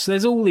Goffs.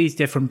 There's all these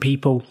different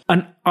people.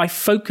 And I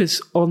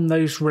focus on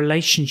those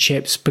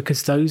relationships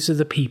because those are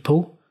the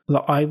people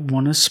that I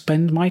want to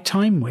spend my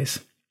time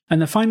with.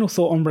 And the final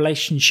thought on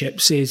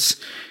relationships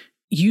is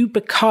you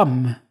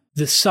become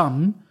the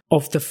sum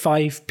of the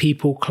 5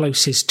 people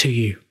closest to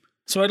you.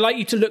 So I'd like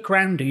you to look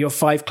around at your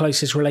 5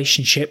 closest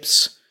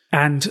relationships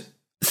and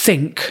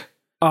think,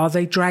 are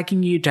they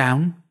dragging you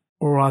down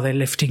or are they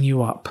lifting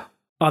you up?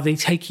 Are they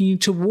taking you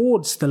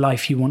towards the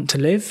life you want to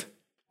live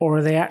or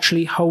are they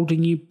actually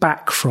holding you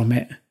back from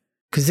it?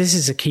 Because this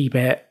is a key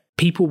bit.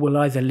 People will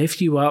either lift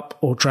you up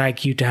or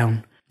drag you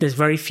down. There's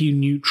very few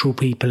neutral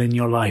people in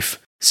your life.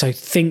 So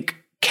think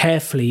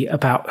carefully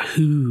about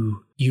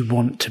who you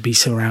want to be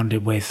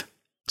surrounded with.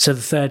 So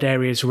the third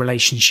area is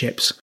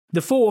relationships.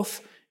 The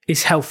fourth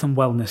is health and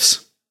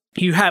wellness.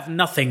 You have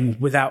nothing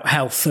without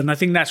health, and I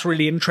think that's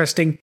really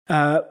interesting.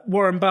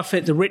 Warren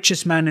Buffett, the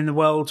richest man in the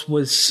world,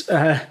 was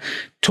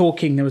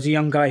talking. There was a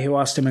young guy who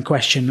asked him a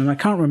question, and I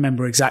can't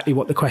remember exactly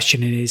what the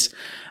question it is,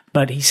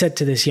 but he said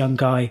to this young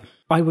guy,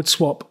 I would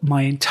swap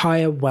my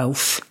entire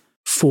wealth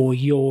for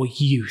your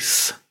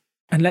youth.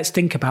 And let's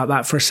think about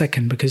that for a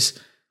second, because,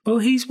 well,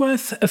 he's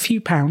worth a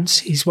few pounds.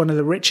 He's one of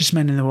the richest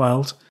men in the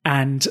world,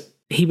 and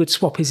he would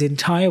swap his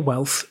entire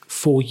wealth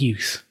for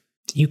youth.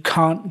 You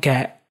can't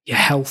get your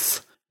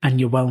health and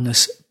your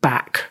wellness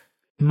back.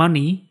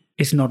 Money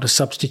is not a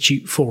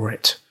substitute for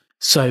it.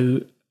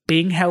 So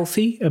being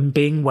healthy and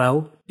being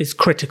well is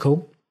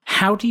critical.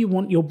 How do you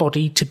want your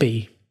body to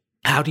be?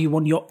 How do you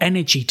want your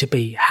energy to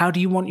be? How do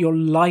you want your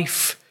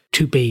life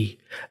to be?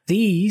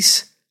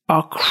 These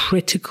are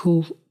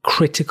critical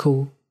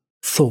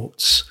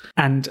thoughts.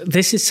 And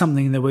this is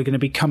something that we're going to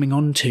be coming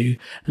on to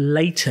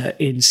later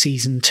in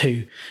season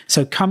 2.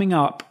 So coming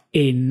up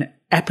in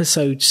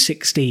episode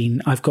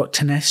 16, I've got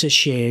Tanessa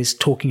Shears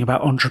talking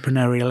about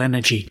entrepreneurial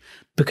energy,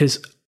 because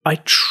I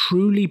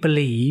truly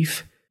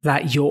believe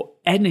that your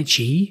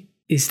energy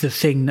is the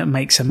thing that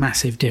makes a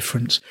massive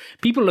difference.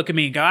 People look at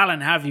me and go, Alan,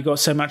 how have you got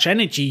so much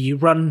energy? You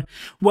run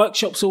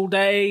workshops all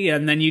day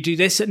and then you do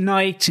this at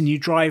night and you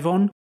drive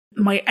on.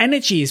 My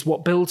energy is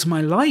what builds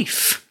my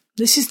life.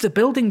 This is the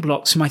building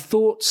blocks, my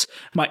thoughts,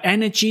 my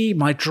energy,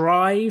 my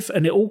drive,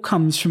 and it all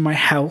comes from my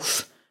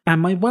health and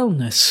my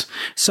wellness.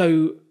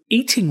 So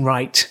eating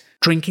right,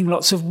 drinking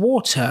lots of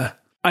water.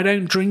 I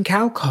don't drink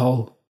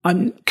alcohol.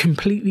 I'm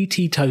completely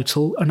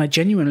teetotal, and I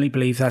genuinely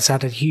believe that's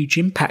had a huge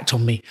impact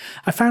on me.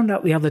 I found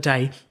out the other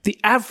day, the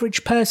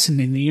average person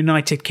in the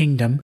United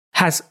Kingdom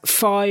has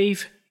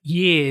 5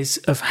 years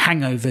of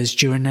hangovers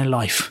during their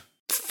life.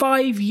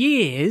 5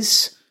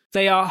 years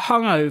they are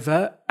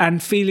hungover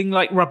and feeling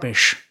like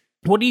rubbish.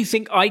 What do you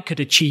think I could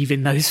achieve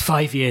in those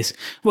 5 years?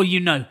 Well,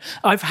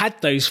 I've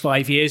had those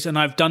 5 years and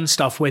I've done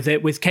stuff with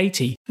it with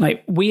Katie.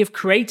 We have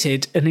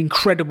created an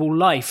incredible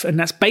life, and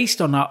that's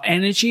based on our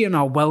energy and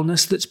our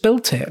wellness that's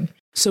built it.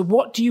 So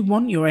what do you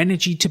want your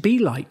energy to be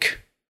like?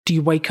 Do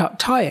you wake up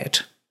tired?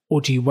 Or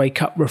do you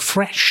wake up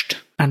refreshed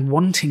and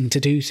wanting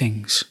to do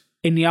things?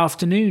 In the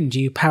afternoon, do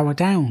you power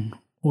down?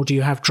 Or do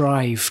you have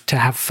drive to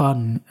have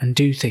fun and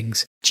do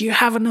things? Do you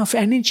have enough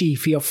energy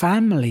for your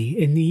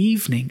family in the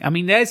evening? I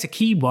mean, there's a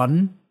key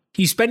one.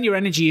 You spend your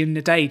energy in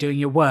the day doing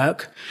your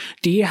work.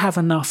 Do you have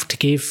enough to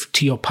give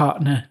to your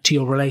partner, to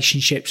your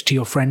relationships, to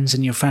your friends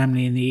and your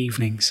family in the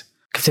evenings?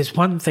 Because there's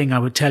one thing I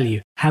would tell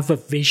you. Have a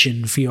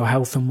vision for your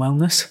health and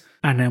wellness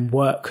and then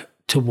work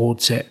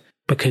towards it.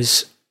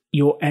 Because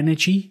your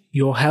energy,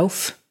 your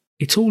health,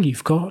 it's all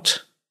you've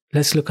got.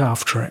 Let's look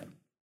after it.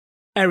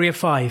 Area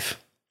 5.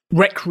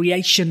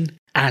 Recreation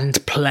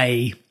and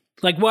play.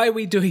 Why are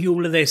we doing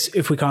all of this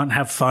if we can't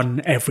have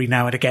fun every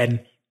now and again?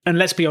 And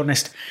let's be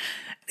honest,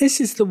 this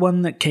is the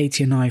one that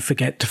Katie and I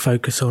forget to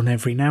focus on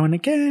every now and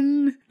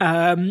again.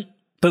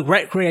 But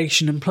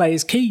recreation and play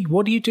is key.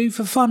 What do you do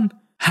for fun?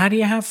 How do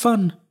you have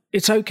fun?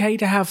 It's okay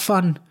to have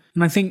fun.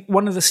 And I think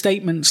one of the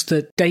statements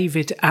that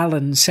David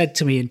Allen said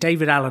to me, and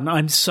David Allen,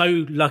 I'm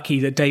so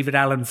lucky that David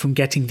Allen from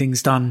Getting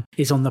Things Done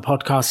is on the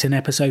podcast in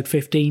episode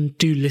 15.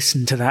 Do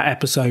listen to that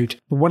episode.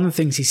 But one of the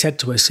things he said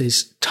to us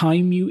is,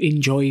 time you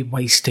enjoy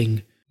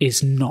wasting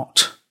is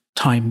not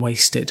time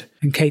wasted.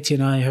 And Katie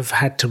and I have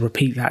had to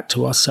repeat that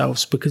to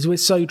ourselves because we're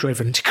so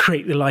driven to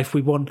create the life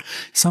we want.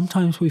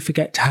 Sometimes we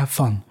forget to have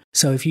fun.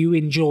 So if you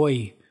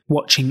enjoy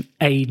watching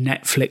a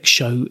Netflix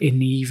show in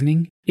the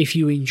evening, if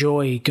you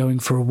enjoy going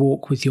for a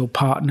walk with your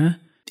partner,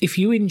 if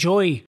you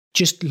enjoy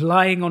just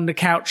lying on the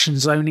couch and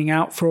zoning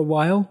out for a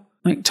while,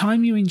 like,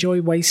 time you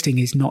enjoy wasting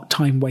is not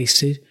time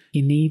wasted.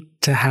 You need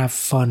to have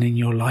fun in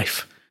your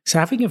life. So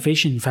having a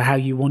vision for how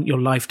you want your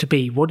life to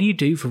be, what do you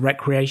do for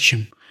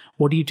recreation?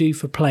 What do you do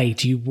for play?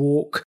 Do you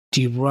walk?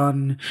 Do you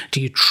run? Do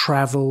you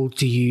travel?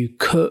 Do you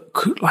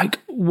cook? Like,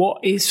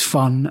 what is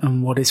fun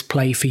and what is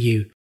play for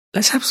you?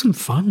 Let's have some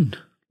fun.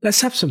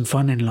 Let's have some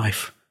fun in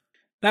life.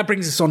 That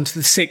brings us on to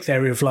the sixth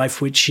area of life,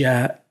 which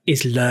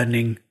is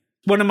learning.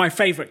 One of my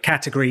favourite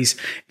categories,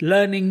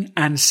 learning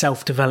and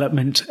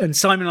self-development. And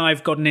Simon and I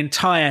have got an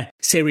entire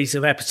series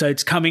of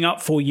episodes coming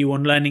up for you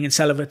on learning and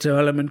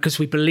self-development because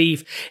we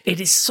believe it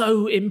is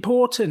so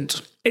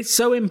important. It's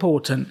so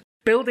important.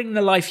 Building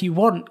the life you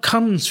want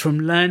comes from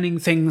learning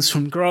things,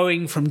 from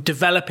growing, from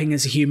developing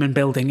as a human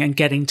being and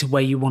getting to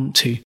where you want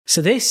to.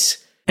 So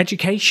this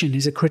education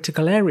is a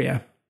critical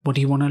area. What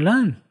do you want to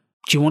learn?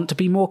 Do you want to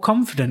be more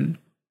confident?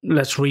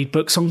 Let's read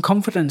books on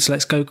confidence.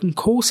 Let's go on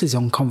courses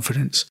on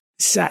confidence.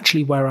 This is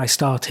actually where I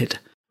started.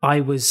 I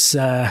was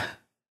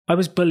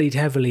bullied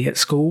heavily at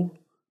school,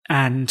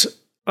 and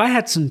I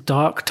had some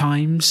dark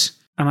times,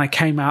 and I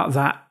came out of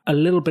that a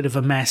little bit of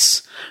a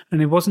mess.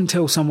 And it wasn't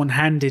until someone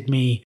handed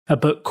me a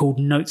book called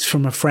Notes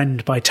from a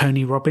Friend by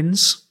Tony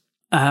Robbins.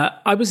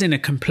 I was in a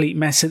complete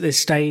mess at this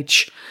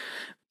stage.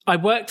 I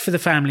worked for the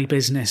family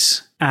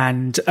business,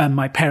 and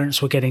my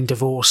parents were getting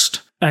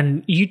divorced.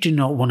 And you do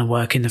not want to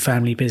work in the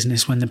family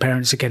business when the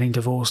parents are getting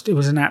divorced. It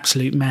was an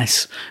absolute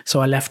mess. So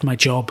I left my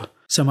job.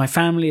 So my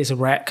family is a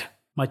wreck.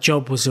 My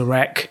job was a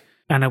wreck.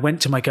 And I went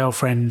to my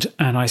girlfriend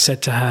and I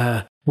said to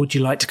her, would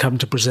you like to come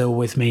to Brazil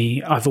with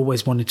me? I've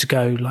always wanted to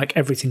go. Like,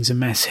 everything's a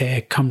mess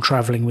here. Come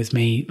traveling with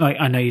me. Like,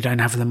 I know you don't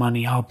have the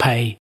money. I'll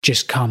pay.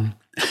 Just come.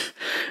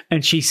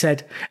 And she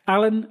said,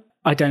 Alan,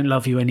 I don't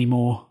love you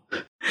anymore.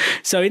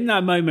 So in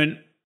that moment,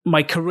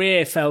 my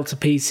career fell to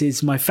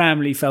pieces, my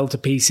family fell to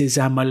pieces,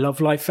 and my love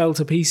life fell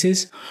to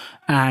pieces.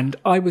 And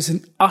I was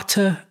an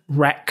utter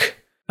wreck.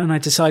 And I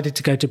decided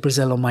to go to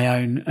Brazil on my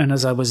own. And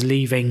as I was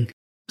leaving,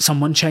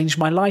 someone changed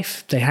my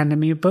life. They handed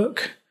me a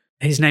book.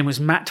 His name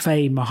was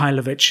Matvey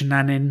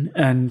Mihailovich-Nanin.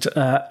 And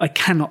I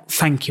cannot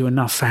thank you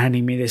enough for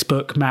handing me this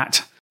book,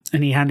 Matt.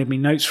 And he handed me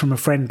Notes from a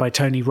Friend by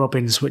Tony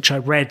Robbins, which I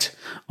read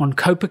on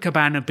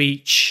Copacabana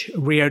Beach,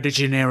 Rio de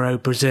Janeiro,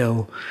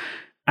 Brazil.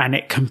 And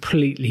it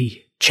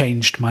completely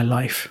changed my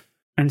life.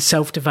 And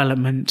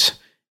self-development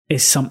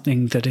is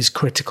something that is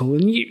critical.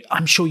 And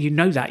I'm sure you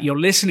know that. You're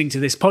listening to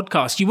this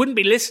podcast. You wouldn't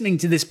be listening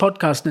to this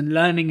podcast and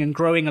learning and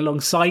growing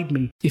alongside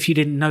me if you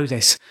didn't know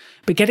this.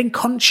 But getting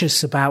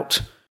conscious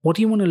about what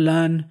do you want to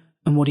learn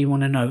and what do you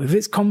want to know. If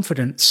it's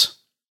confidence,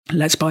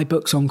 let's buy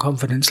books on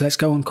confidence. Let's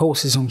go on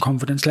courses on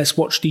confidence. Let's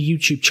watch the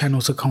YouTube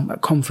channels of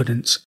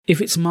confidence. If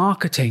it's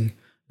marketing,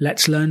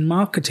 let's learn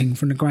marketing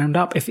from the ground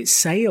up. If it's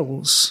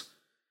sales,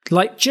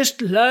 like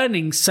just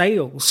learning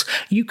sales,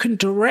 you can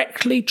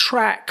directly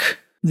track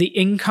the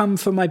income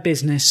for my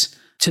business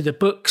to the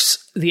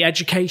books, the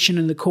education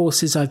and the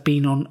courses I've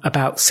been on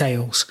about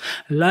sales.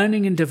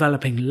 Learning and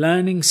developing,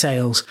 learning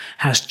sales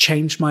has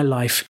changed my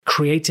life,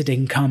 created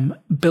income,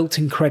 built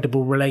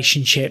incredible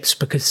relationships,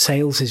 because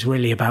sales is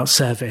really about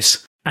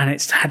service. And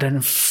it's had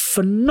a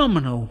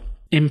phenomenal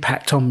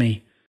impact on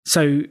me.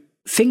 So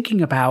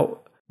thinking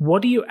about,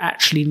 what do you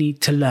actually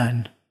need to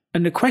learn?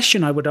 And the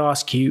question I would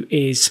ask you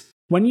is,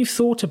 when you've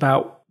thought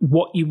about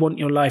what you want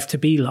your life to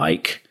be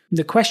like,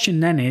 the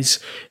question then is,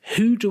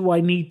 who do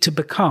I need to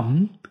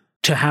become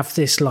to have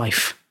this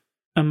life?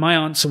 And my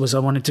answer was, I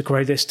wanted to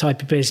grow this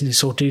type of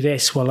business or do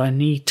this. Well, I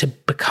need to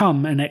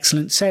become an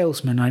excellent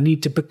salesman. I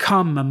need to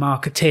become a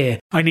marketeer.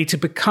 I need to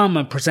become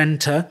a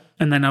presenter.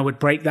 And then I would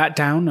break that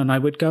down and I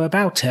would go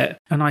about it.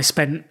 And I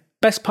spent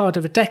best part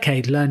of a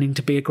decade learning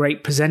to be a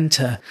great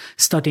presenter,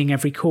 studying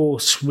every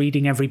course,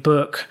 reading every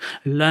book,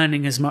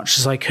 learning as much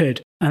as I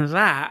could. And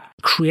that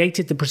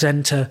created the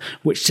presenter,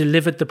 which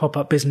delivered the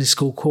pop-up business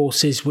school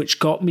courses, which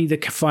got me the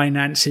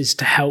finances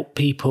to help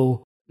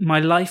people. My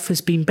life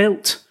has been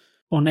built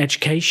on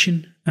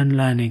education and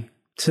learning.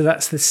 So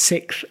that's the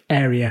sixth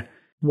area.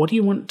 What do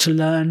you want to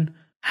learn?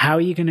 How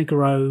are you going to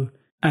grow?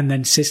 And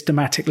then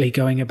systematically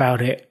going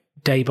about it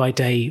day by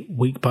day,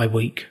 week by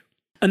week.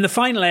 And the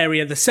final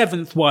area, the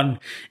seventh one,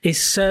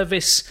 is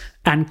service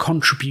and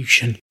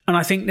contribution. And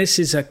I think this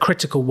is a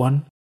critical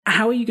one.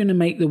 How are you going to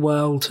make the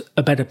world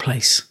a better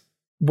place?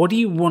 What do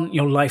you want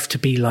your life to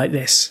be like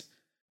this?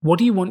 What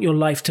do you want your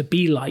life to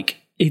be like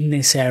in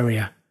this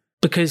area?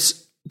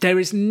 Because there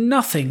is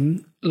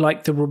nothing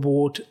like the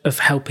reward of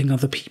helping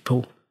other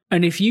people.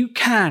 And if you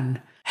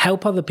can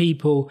help other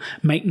people,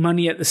 make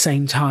money at the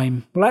same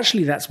time. Well,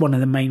 actually, that's one of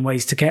the main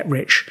ways to get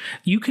rich.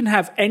 You can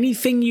have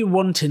anything you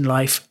want in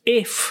life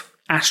if,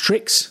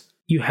 asterisk,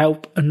 you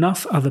help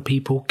enough other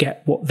people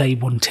get what they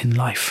want in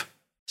life.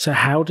 So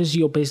how does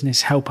your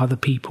business help other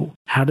people?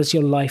 How does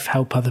your life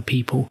help other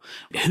people?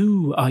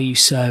 Who are you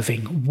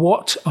serving?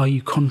 What are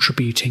you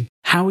contributing?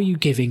 How are you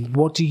giving?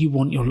 What do you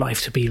want your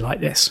life to be like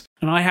this?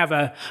 And I have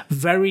a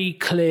very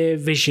clear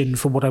vision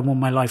for what I want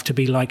my life to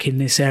be like in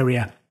this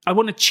area. I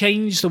want to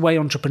change the way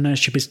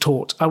entrepreneurship is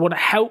taught. I want to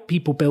help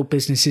people build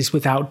businesses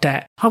without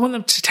debt. I want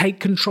them to take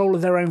control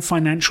of their own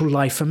financial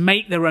life and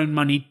make their own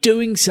money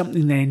doing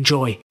something they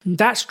enjoy. And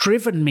that's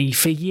driven me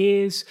for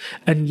years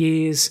and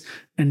years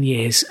and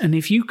years. And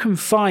if you can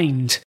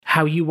find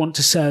how you want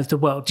to serve the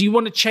world, do you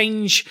want to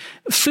change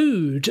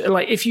food?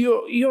 Like if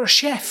you're a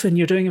chef and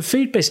you're doing a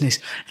food business,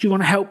 do you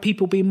want to help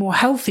people be more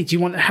healthy? Do you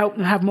want to help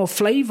them have more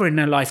flavor in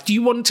their life? Do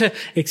you want to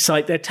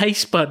excite their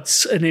taste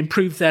buds and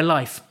improve their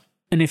life?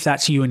 And if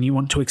that's you and you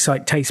want to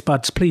excite taste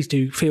buds, please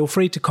do feel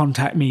free to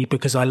contact me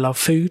because I love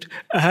food.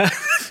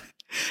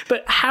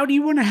 But how do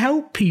you want to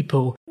help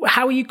people?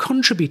 How are you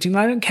contributing?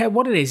 I don't care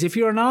what it is. If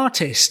you're an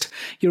artist,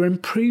 you're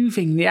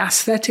improving the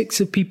aesthetics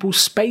of people's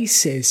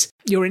spaces.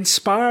 You're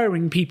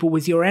inspiring people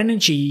with your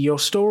energy, your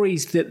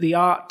stories that the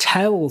art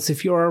tells.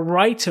 If you're a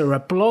writer, a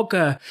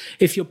blogger,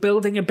 if you're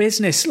building a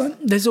business,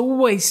 there's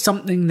always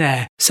something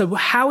there. So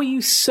how are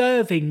you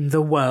serving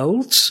the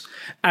world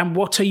and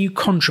what are you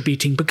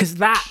contributing? Because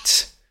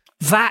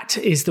that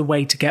is the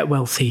way to get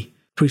wealthy,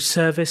 through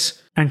service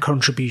and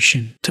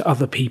contribution to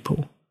other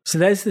people. So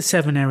there's the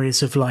 7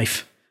 areas of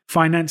life: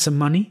 finance and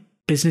money,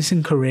 business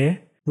and career,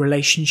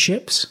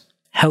 relationships,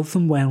 health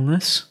and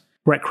wellness,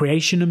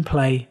 recreation and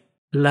play,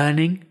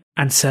 learning,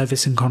 and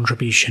service and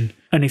contribution.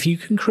 And if you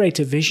can create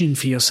a vision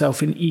for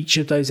yourself in each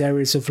of those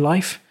areas of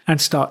life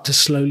and start to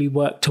slowly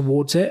work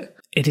towards it,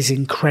 it is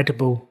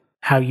incredible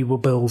how you will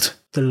build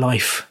the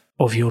life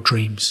of your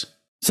dreams.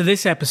 So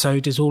this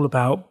episode is all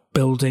about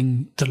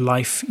building the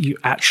life you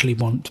actually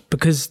want,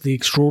 because the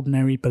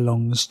extraordinary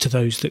belongs to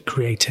those that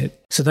create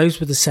it. So those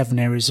were the 7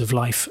 areas of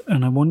life,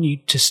 and I want you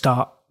to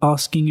start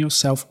asking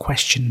yourself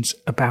questions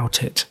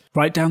about it.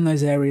 Write down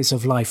those areas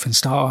of life and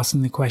start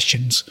asking the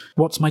questions.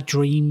 What's my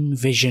dream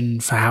vision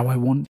for how I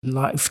want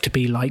life to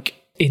be like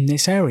in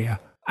this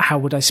area? How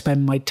would I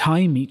spend my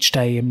time each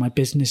day in my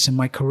business and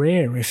my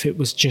career if it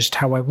was just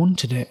how I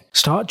wanted it?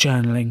 Start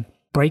journaling,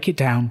 break it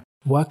down,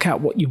 work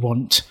out what you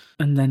want,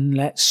 and then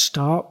let's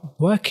start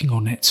working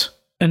on it.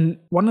 And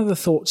one of the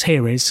thoughts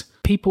here is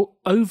people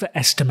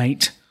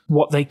overestimate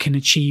what they can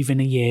achieve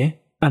in a year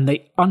and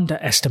they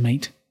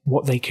underestimate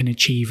what they can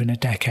achieve in a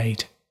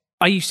decade.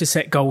 I used to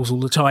set goals all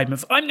the time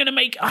of, I'm going to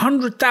make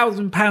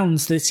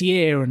 £100,000 this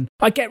year, and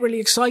I get really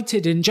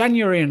excited in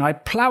January and I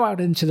plough out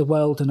into the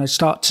world and I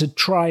start to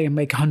try and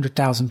make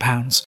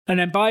 £100,000. And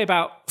then by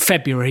about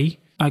February,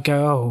 I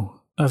go, oh,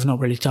 I've not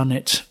really done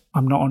it.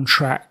 I'm not on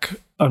track.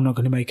 I'm not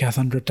going to make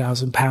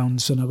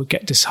 £100,000, and I would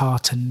get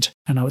disheartened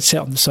and I would sit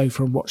on the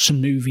sofa and watch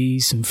some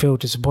movies and feel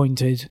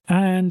disappointed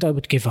and I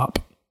would give up.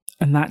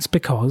 And that's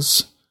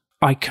because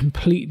I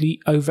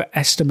completely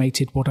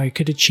overestimated what I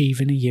could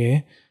achieve in a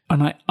year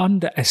and I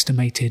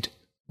underestimated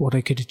what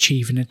I could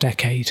achieve in a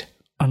decade.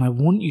 And I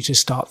want you to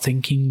start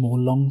thinking more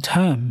long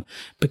term,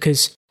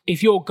 because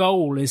if your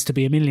goal is to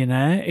be a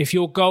millionaire, if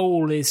your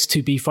goal is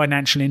to be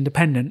financially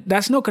independent,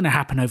 that's not going to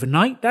happen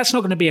overnight. That's not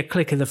going to be a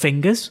click of the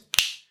fingers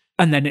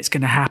and then it's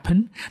going to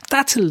happen.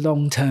 That's a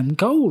long-term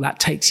goal. That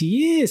takes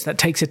years. That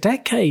takes a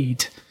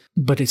decade.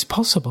 But it's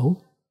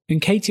possible.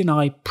 And Katie and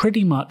I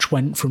pretty much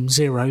went from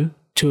 0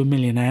 to a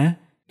millionaire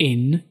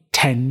in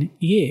 10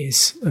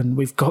 years. And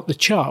we've got the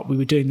chart. We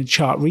were doing the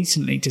chart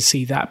recently to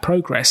see that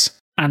progress.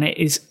 And it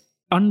is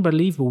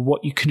unbelievable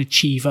what you can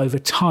achieve over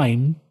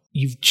time.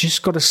 You've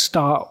just got to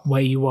start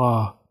where you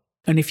are.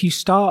 And if you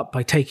start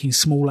by taking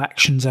small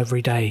actions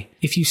every day,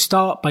 if you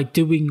start by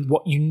doing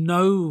what you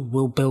know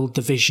will build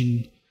the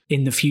vision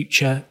in the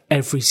future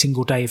every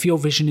single day, if your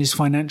vision is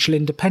financial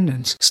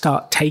independence,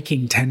 start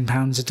taking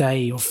 £10 a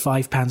day or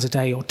 £5 a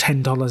day or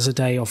 $10 a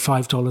day or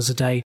 $5 a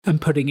day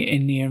and putting it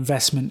in your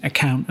investment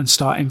account and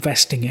start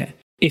investing it.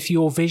 If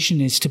your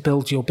vision is to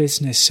build your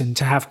business and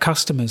to have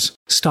customers,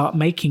 start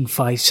making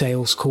 5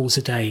 sales calls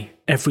a day,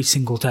 every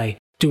single day.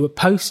 Do a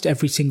post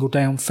every single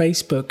day on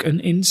Facebook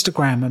and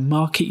Instagram and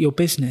market your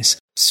business.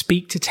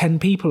 Speak to 10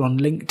 people on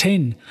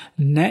LinkedIn.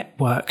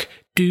 Network.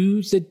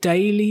 Do the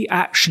daily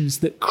actions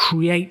that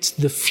create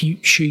the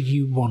future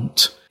you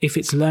want. If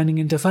it's learning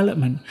and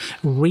development,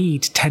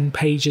 read 10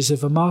 pages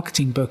of a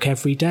marketing book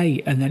every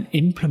day and then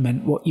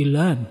implement what you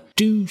learn.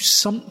 Do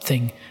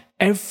something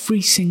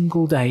every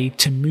single day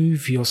to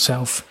move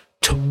yourself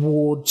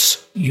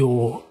towards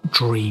your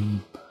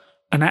dream.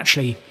 And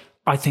actually,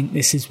 I think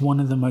this is one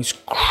of the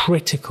most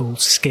critical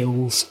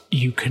skills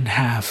you can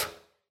have,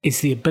 is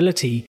the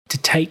ability to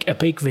take a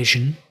big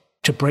vision,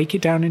 to break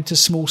it down into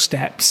small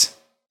steps,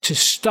 to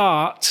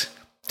start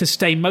to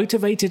stay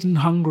motivated and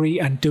hungry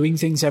and doing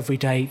things every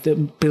day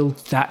that build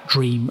that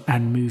dream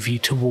and move you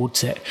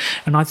towards it.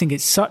 And I think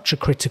it's such a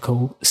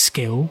critical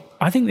skill.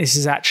 I think this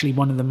is actually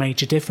one of the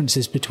major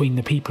differences between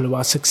the people who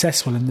are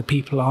successful and the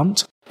people who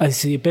aren't,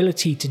 is the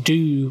ability to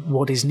do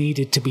what is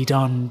needed to be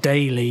done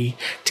daily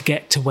to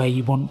get to where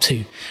you want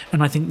to.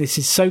 And I think this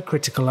is so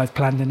critical. I've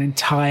planned an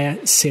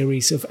entire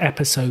series of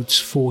episodes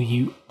for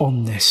you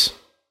on this.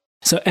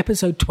 So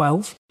episode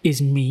 12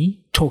 is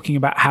me talking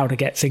about how to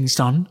get things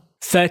done.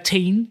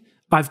 13,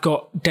 I've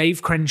got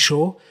Dave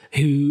Crenshaw,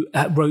 who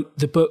wrote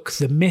the book,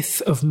 The Myth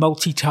of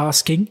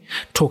Multitasking,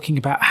 talking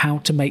about how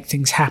to make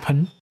things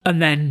happen. And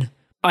then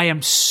I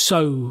am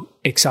so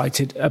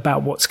excited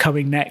about what's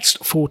coming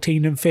next,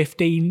 14 and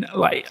 15.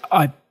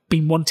 I've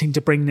been wanting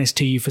to bring this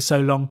to you for so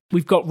long.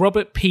 We've got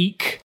Robert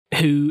Peake,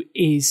 who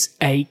is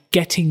a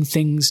getting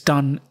things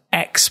done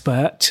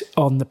expert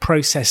on the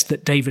process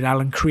that David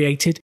Allen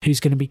created, who's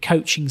going to be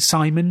coaching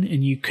Simon,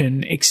 and you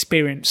can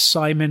experience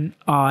Simon,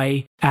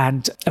 I,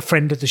 and a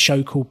friend of the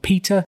show called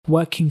Peter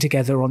working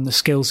together on the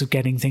skills of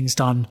getting things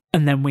done.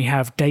 And then we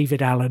have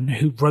David Allen,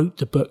 who wrote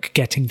the book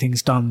Getting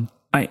Things Done.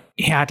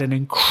 He had an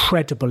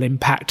incredible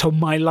impact on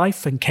my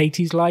life and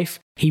Katie's life.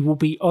 He will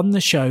be on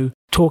the show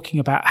talking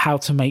about how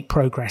to make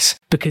progress,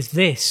 because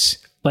this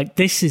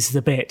is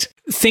the bit.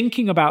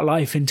 Thinking about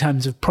life in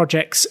terms of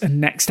projects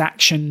and next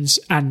actions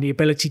and the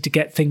ability to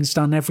get things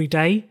done every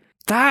day,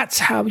 that's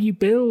how you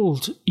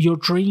build your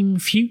dream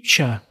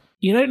future.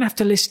 You don't have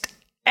to list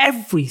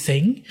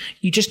everything.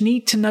 You just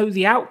need to know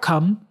the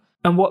outcome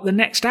and what the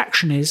next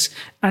action is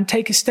and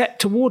take a step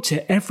towards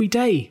it every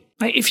day.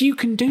 If you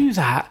can do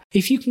that,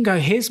 if you can go,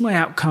 here's my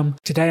outcome.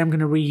 Today I'm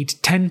going to read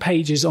 10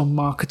 pages on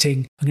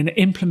marketing. I'm going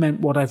to implement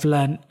what I've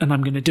learned and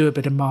I'm going to do a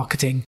bit of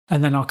marketing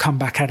and then I'll come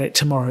back at it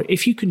tomorrow.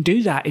 If you can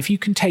do that, if you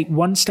can take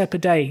 1 step a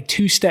day,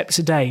 2 steps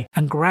a day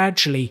and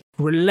gradually,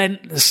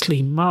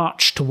 relentlessly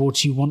march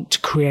towards you want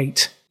to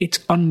create, it's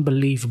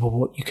unbelievable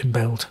what you can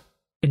build.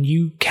 And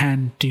you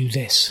can do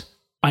this.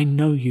 I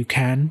know you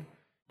can.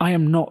 I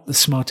am not the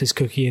smartest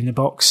cookie in the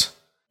box.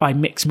 I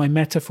mix my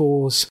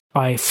metaphors,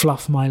 I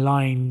fluff my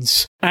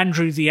lines.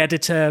 Andrew, the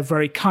editor,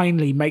 very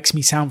kindly makes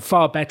me sound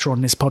far better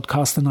on this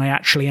podcast than I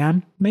actually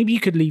am. Maybe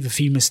you could leave a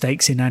few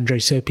mistakes in, Andrew,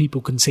 so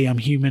people can see I'm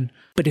human.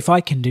 But if I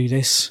can do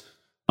this,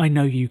 I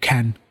know you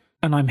can.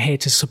 And I'm here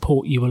to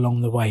support you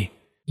along the way.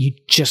 You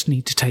just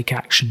need to take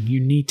action.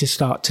 You need to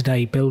start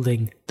today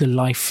building the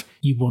life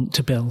you want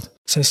to build.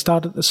 So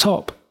start at the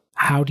top.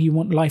 How do you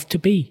want life to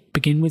be?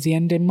 Begin with the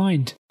end in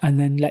mind. And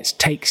then let's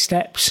take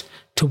steps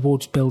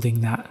towards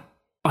building that.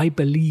 I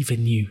believe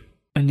in you,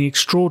 and the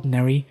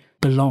extraordinary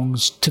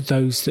belongs to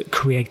those that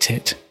create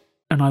it.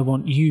 And I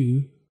want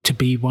you to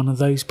be one of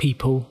those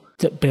people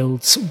that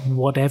builds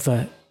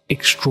whatever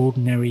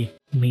extraordinary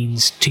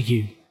means to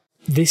you.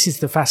 This is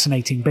the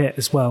fascinating bit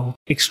as well.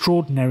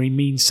 Extraordinary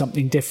means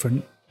something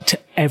different to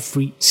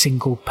every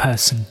single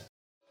person.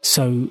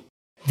 So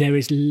there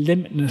is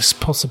limitless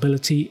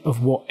possibility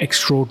of what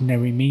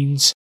extraordinary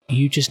means.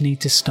 You just need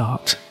to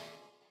start.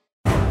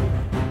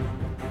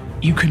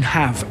 You can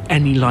have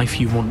any life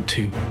you want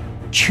to.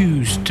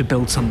 Choose to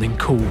build something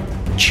cool.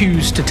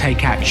 Choose to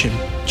take action.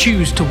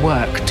 Choose to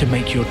work to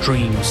make your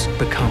dreams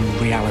become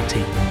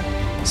reality.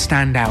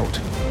 Stand out.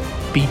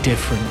 Be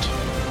different.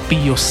 Be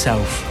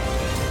yourself.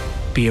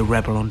 Be a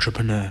rebel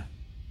entrepreneur.